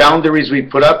only boundaries we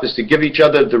put up is to give each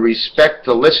other the respect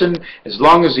to listen, as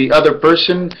long as the other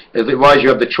person, otherwise you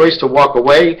have the choice to walk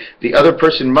away. The other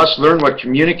person must learn what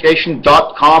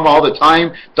communication.com all the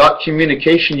time,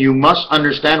 communication, you must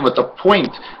understand what the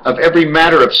point of every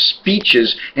matter of speech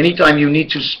is anytime you need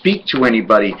to speak to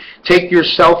anybody. Take your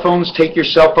cell phones,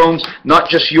 not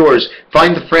just yours.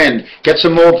 Find a friend, get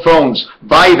some old phones,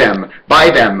 buy them,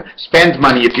 spend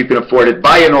money if you can afford it,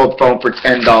 buy an old phone for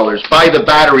 $10, buy the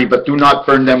battery, but do not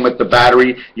burn them with the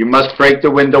battery. You must break the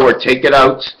window or take it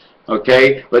out,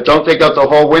 okay? But don't take out the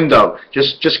whole window,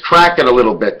 just crack it a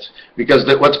little bit, because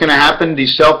what's going to happen,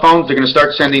 these cell phones, they're going to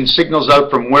start sending signals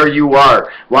out from where you are.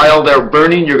 While they're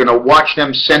burning, you're going to watch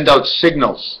them send out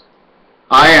signals.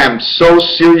 I am so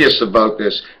serious about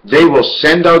this. They will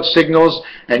send out signals,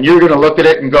 and you're going to look at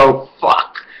it and go,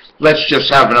 fuck, let's just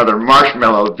have another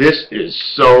marshmallow. This is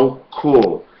so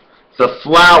cool. The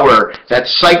flower that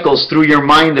cycles through your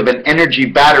mind of an energy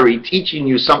battery, teaching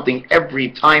you something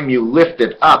every time you lift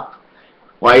it up.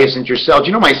 Why isn't your cell? Do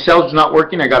you know my cell's not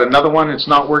working? I got another one, it's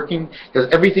not working.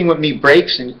 Because everything with me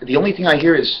breaks, and the only thing I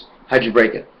hear is, how'd you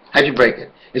break it? How'd you break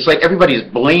it? It's like everybody's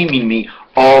blaming me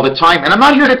all the time, and I'm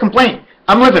not here to complain.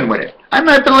 I'm living with it. I've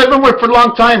been living with it for a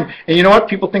long time. And you know what?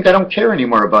 People think I don't care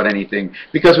anymore about anything.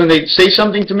 Because when they say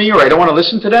something to me or I don't want to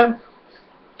listen to them,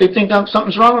 they think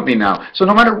something's wrong with me now. So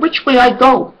no matter which way I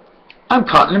go, I'm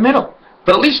caught in the middle.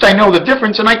 But at least I know the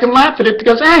difference and I can laugh at it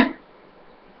because,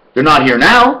 they're not here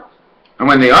now. And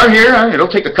when they are here, it'll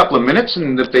take a couple of minutes,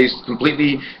 and if they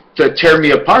completely tear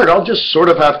me apart, I'll just sort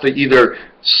of have to either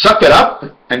suck it up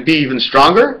and be even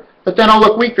stronger, but then I'll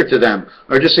look weaker to them,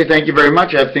 or just say, thank you very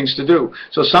much, I have things to do.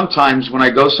 So sometimes when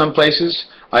I go some places,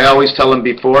 I always tell them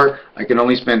before, I can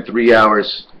only spend 3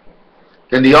 hours.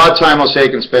 Then the odd time I'll say I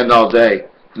can spend all day.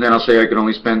 And then I'll say I can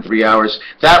only spend 3 hours.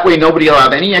 That way nobody will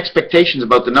have any expectations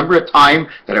about the number of time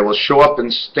that I will show up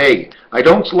and stay. I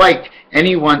don't like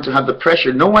anyone to have the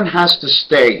pressure. No one has to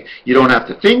stay. You don't have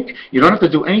to think. You don't have to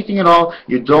do anything at all.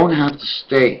 You don't have to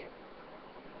stay.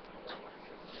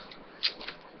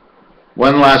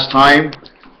 One last time.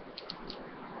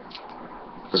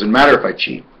 Doesn't matter if I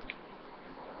cheat.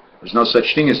 There's no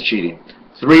such thing as cheating.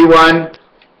 3-1,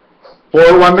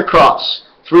 4-1 the cross.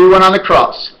 3-1 on the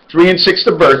cross. 3 and 6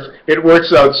 to birth. It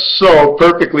works out so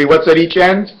perfectly. What's at each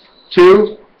end?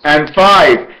 2 and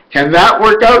 5. Can that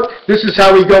work out? This is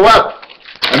how we go up.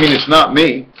 I mean, it's not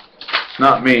me. It's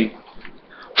not me.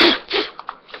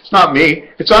 It's not me.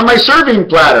 It's on my serving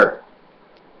platter.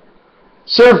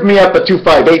 Serve me up a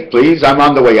 258, please. I'm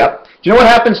on the way up. Do you know what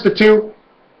happens to 2?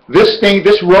 This thing,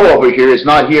 this row over here is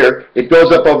not here. It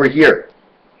goes up over here.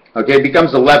 Okay, it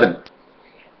becomes 11.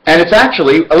 And it's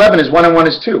actually, 11 is 1 and 1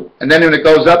 is 2. And then when it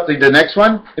goes up to the next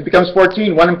one, it becomes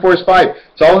 14. 1 and 4 is 5.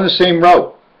 It's all in the same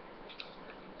row.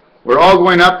 We're all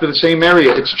going up to the same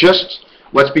area. It's just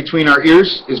what's between our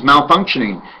ears is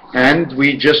malfunctioning. And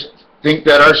we just think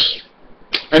that our...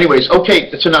 Anyways,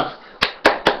 okay, that's enough.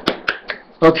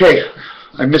 Okay,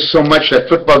 I missed so much. That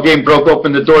football game broke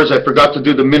open the doors. I forgot to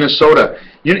do the Minnesota.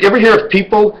 You ever hear of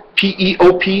people?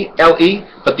 P-E-O-P-L-E?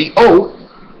 But the O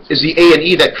is the A and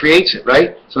E that creates it,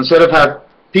 right? So instead of have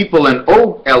people and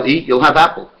O-L-E, you'll have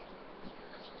apple.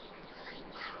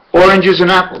 Oranges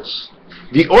and apples.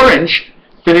 The orange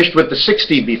finished with the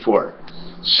 60 before.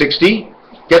 60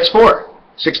 gets 4.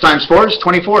 6 times 4 is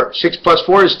 24. 6 plus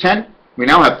 4 is 10. We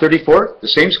now have 34, the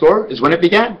same score as when it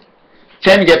began.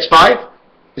 10 gets 5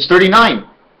 is 39.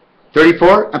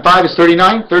 34 and 5 is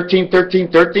 39. 13,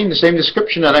 13, 13, the same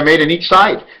description that I made in each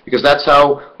side. Because that's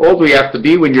how old we have to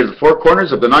be. When you're the 4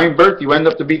 corners of the 9 birth, you end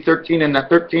up to be 13 in that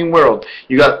 13 world.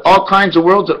 You got all kinds of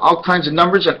worlds and all kinds of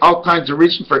numbers and all kinds of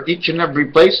reasons for each and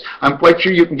every place. I'm quite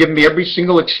sure you can give me every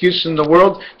single excuse in the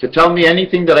world to tell me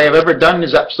anything that I have ever done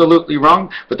is absolutely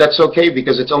wrong. But that's okay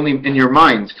because it's only in your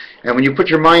mind. And when you put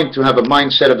your mind to have a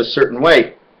mindset of a certain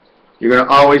way, you're going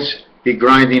to always be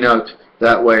grinding out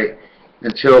that way.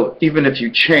 Until, even if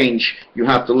you change, you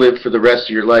have to live for the rest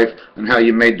of your life on how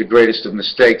you made the greatest of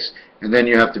mistakes. And then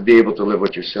you have to be able to live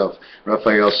with yourself.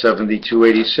 Raphael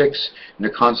 7286, in the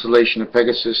constellation of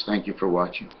Pegasus, thank you for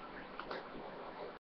watching.